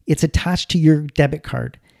mean, it's attached to your debit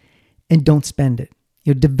card, and don't spend it.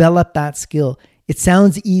 You know, develop that skill. it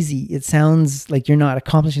sounds easy. It sounds like you're not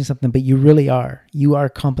accomplishing something, but you really are. You are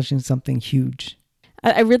accomplishing something huge.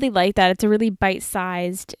 I really like that. It's a really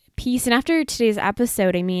bite-sized piece. And after today's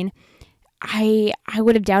episode, I mean, I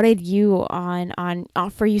would have doubted you on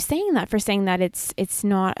for saying that it's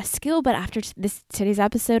not a skill, but after today's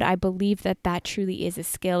episode, I believe that truly is a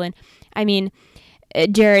skill. And I mean,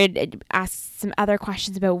 Jared asked some other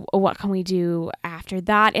questions about what can we do after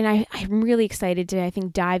that, and I'm really excited to, I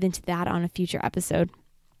think, dive into that on a future episode.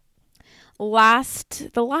 The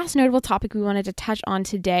last notable topic we wanted to touch on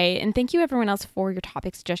today, and thank you everyone else for your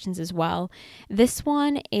topic suggestions as well. This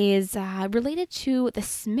one is related to the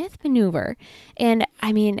Smith maneuver, and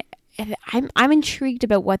I mean, I'm intrigued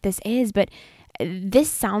about what this is, but this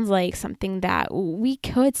sounds like something that we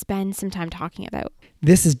could spend some time talking about.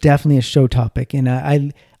 This is definitely a show topic, and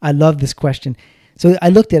I love this question. So I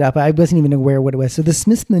looked it up. I wasn't even aware what it was. So the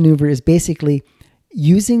Smith maneuver is basically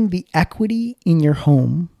using the equity in your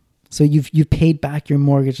home. So you've paid back your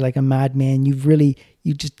mortgage like a madman.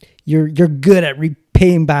 You're good at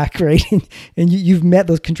repaying back, right? and you've met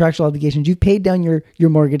those contractual obligations. You've paid down your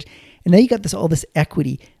mortgage, and now you got all this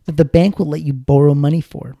equity that the bank will let you borrow money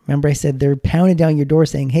for. Remember, I said they're pounding down your door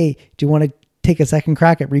saying, "Hey, do you want to take a second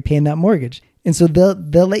crack at repaying that mortgage?" And so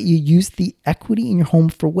they'll let you use the equity in your home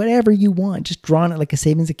for whatever you want, just draw on it like a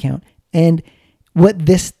savings account. And what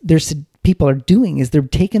there's people are doing is they're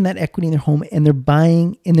taking that equity in their home and they're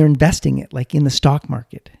buying and they're investing it like in the stock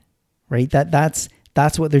market, right? That's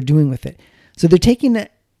what they're doing with it. So they're taking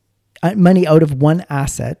that money out of one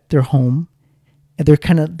asset, their home, and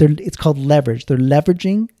it's called leverage. They're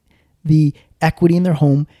leveraging the equity in their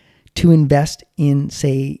home to invest in,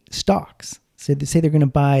 say, stocks. So they say they're going to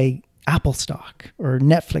buy Apple stock or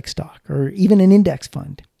Netflix stock or even an index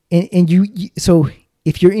fund. So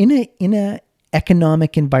if you're in a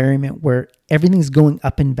economic environment where everything's going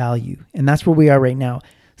up in value, and that's where we are right now.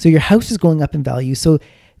 So your house is going up in value. So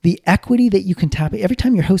the equity that you can tap, every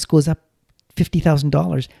time your house goes up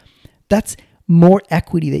 $50,000, that's more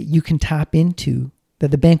equity that you can tap into that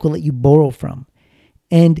the bank will let you borrow from.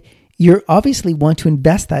 And you obviously want to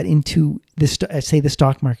invest that into the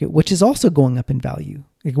stock market, which is also going up in value.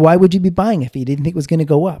 Like, why would you be buying if you didn't think it was going to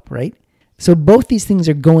go up, right? So both these things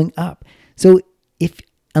are going up. So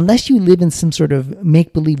unless you live in some sort of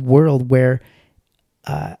make-believe world where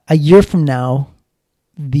a year from now,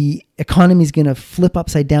 the economy is going to flip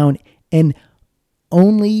upside down and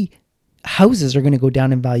only houses are going to go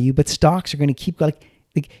down in value, but stocks are going to keep going.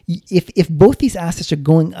 Like if both these assets are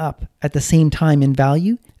going up at the same time in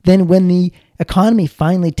value, then when the economy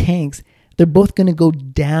finally tanks, they're both going to go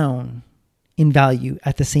down in value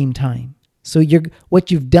at the same time. So what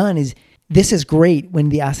you've done is, this is great when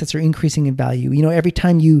the assets are increasing in value. You know, every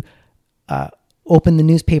time you open the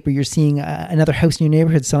newspaper, you're seeing another house in your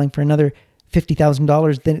neighborhood selling for another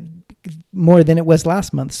 $50,000 more than it was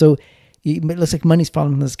last month. So it looks like money's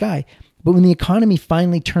falling from the sky. But when the economy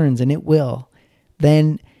finally turns, and it will,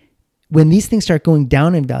 then when these things start going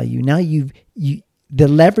down in value, now the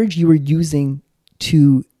leverage you were using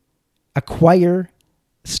to acquire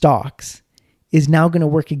stocks is now going to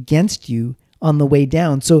work against you on the way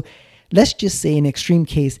down. So let's just say, in extreme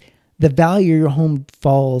case, the value of your home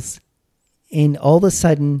falls and all of a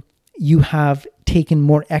sudden you have taken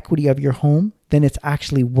more equity of your home than it's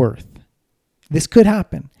actually worth. This could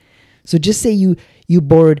happen. So just say you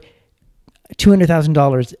borrowed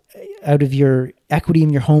 $200,000 out of your equity in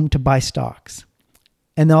your home to buy stocks.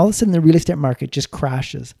 And then all of a sudden the real estate market just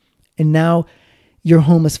crashes. And now your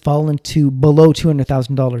home has fallen to below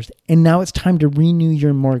 $200,000. And now it's time to renew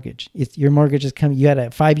your mortgage. Your mortgage is coming. You had a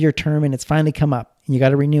 5-year term and it's finally come up and you got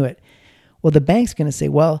to renew it. Well, the bank's going to say,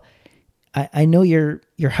 well, I know your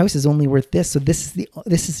house is only worth this. So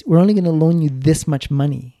we're only going to loan you this much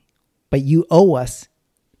money, but you owe us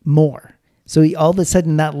more. So all of a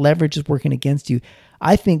sudden that leverage is working against you.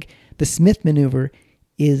 I think the Smith maneuver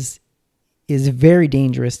is very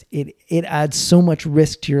dangerous. It adds so much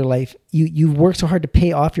risk to your life. You've worked so hard to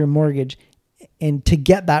pay off your mortgage, and to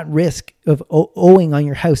get that risk of owing on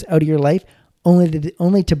your house out of your life,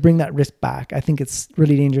 only to bring that risk back. I think it's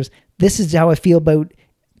really dangerous. This is how I feel about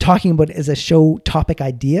talking about it as a show topic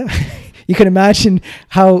idea. You can imagine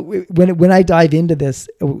how when I dive into this,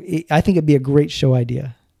 I think it'd be a great show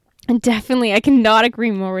idea. Definitely, I cannot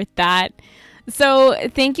agree more with that. So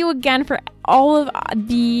thank you again for all of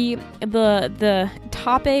the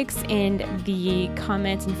topics and the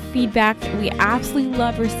comments and feedback. We absolutely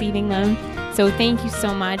love receiving them. So thank you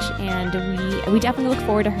so much, and we definitely look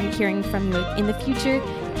forward to hearing from you in the future.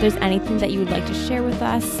 If there's anything that you would like to share with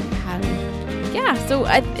us, so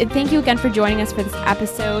thank you again for joining us for this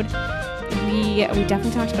episode. We we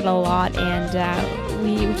definitely talked about it a lot, and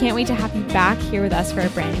we can't wait to have you back here with us for a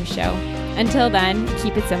brand new show. Until then,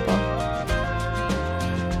 keep it simple.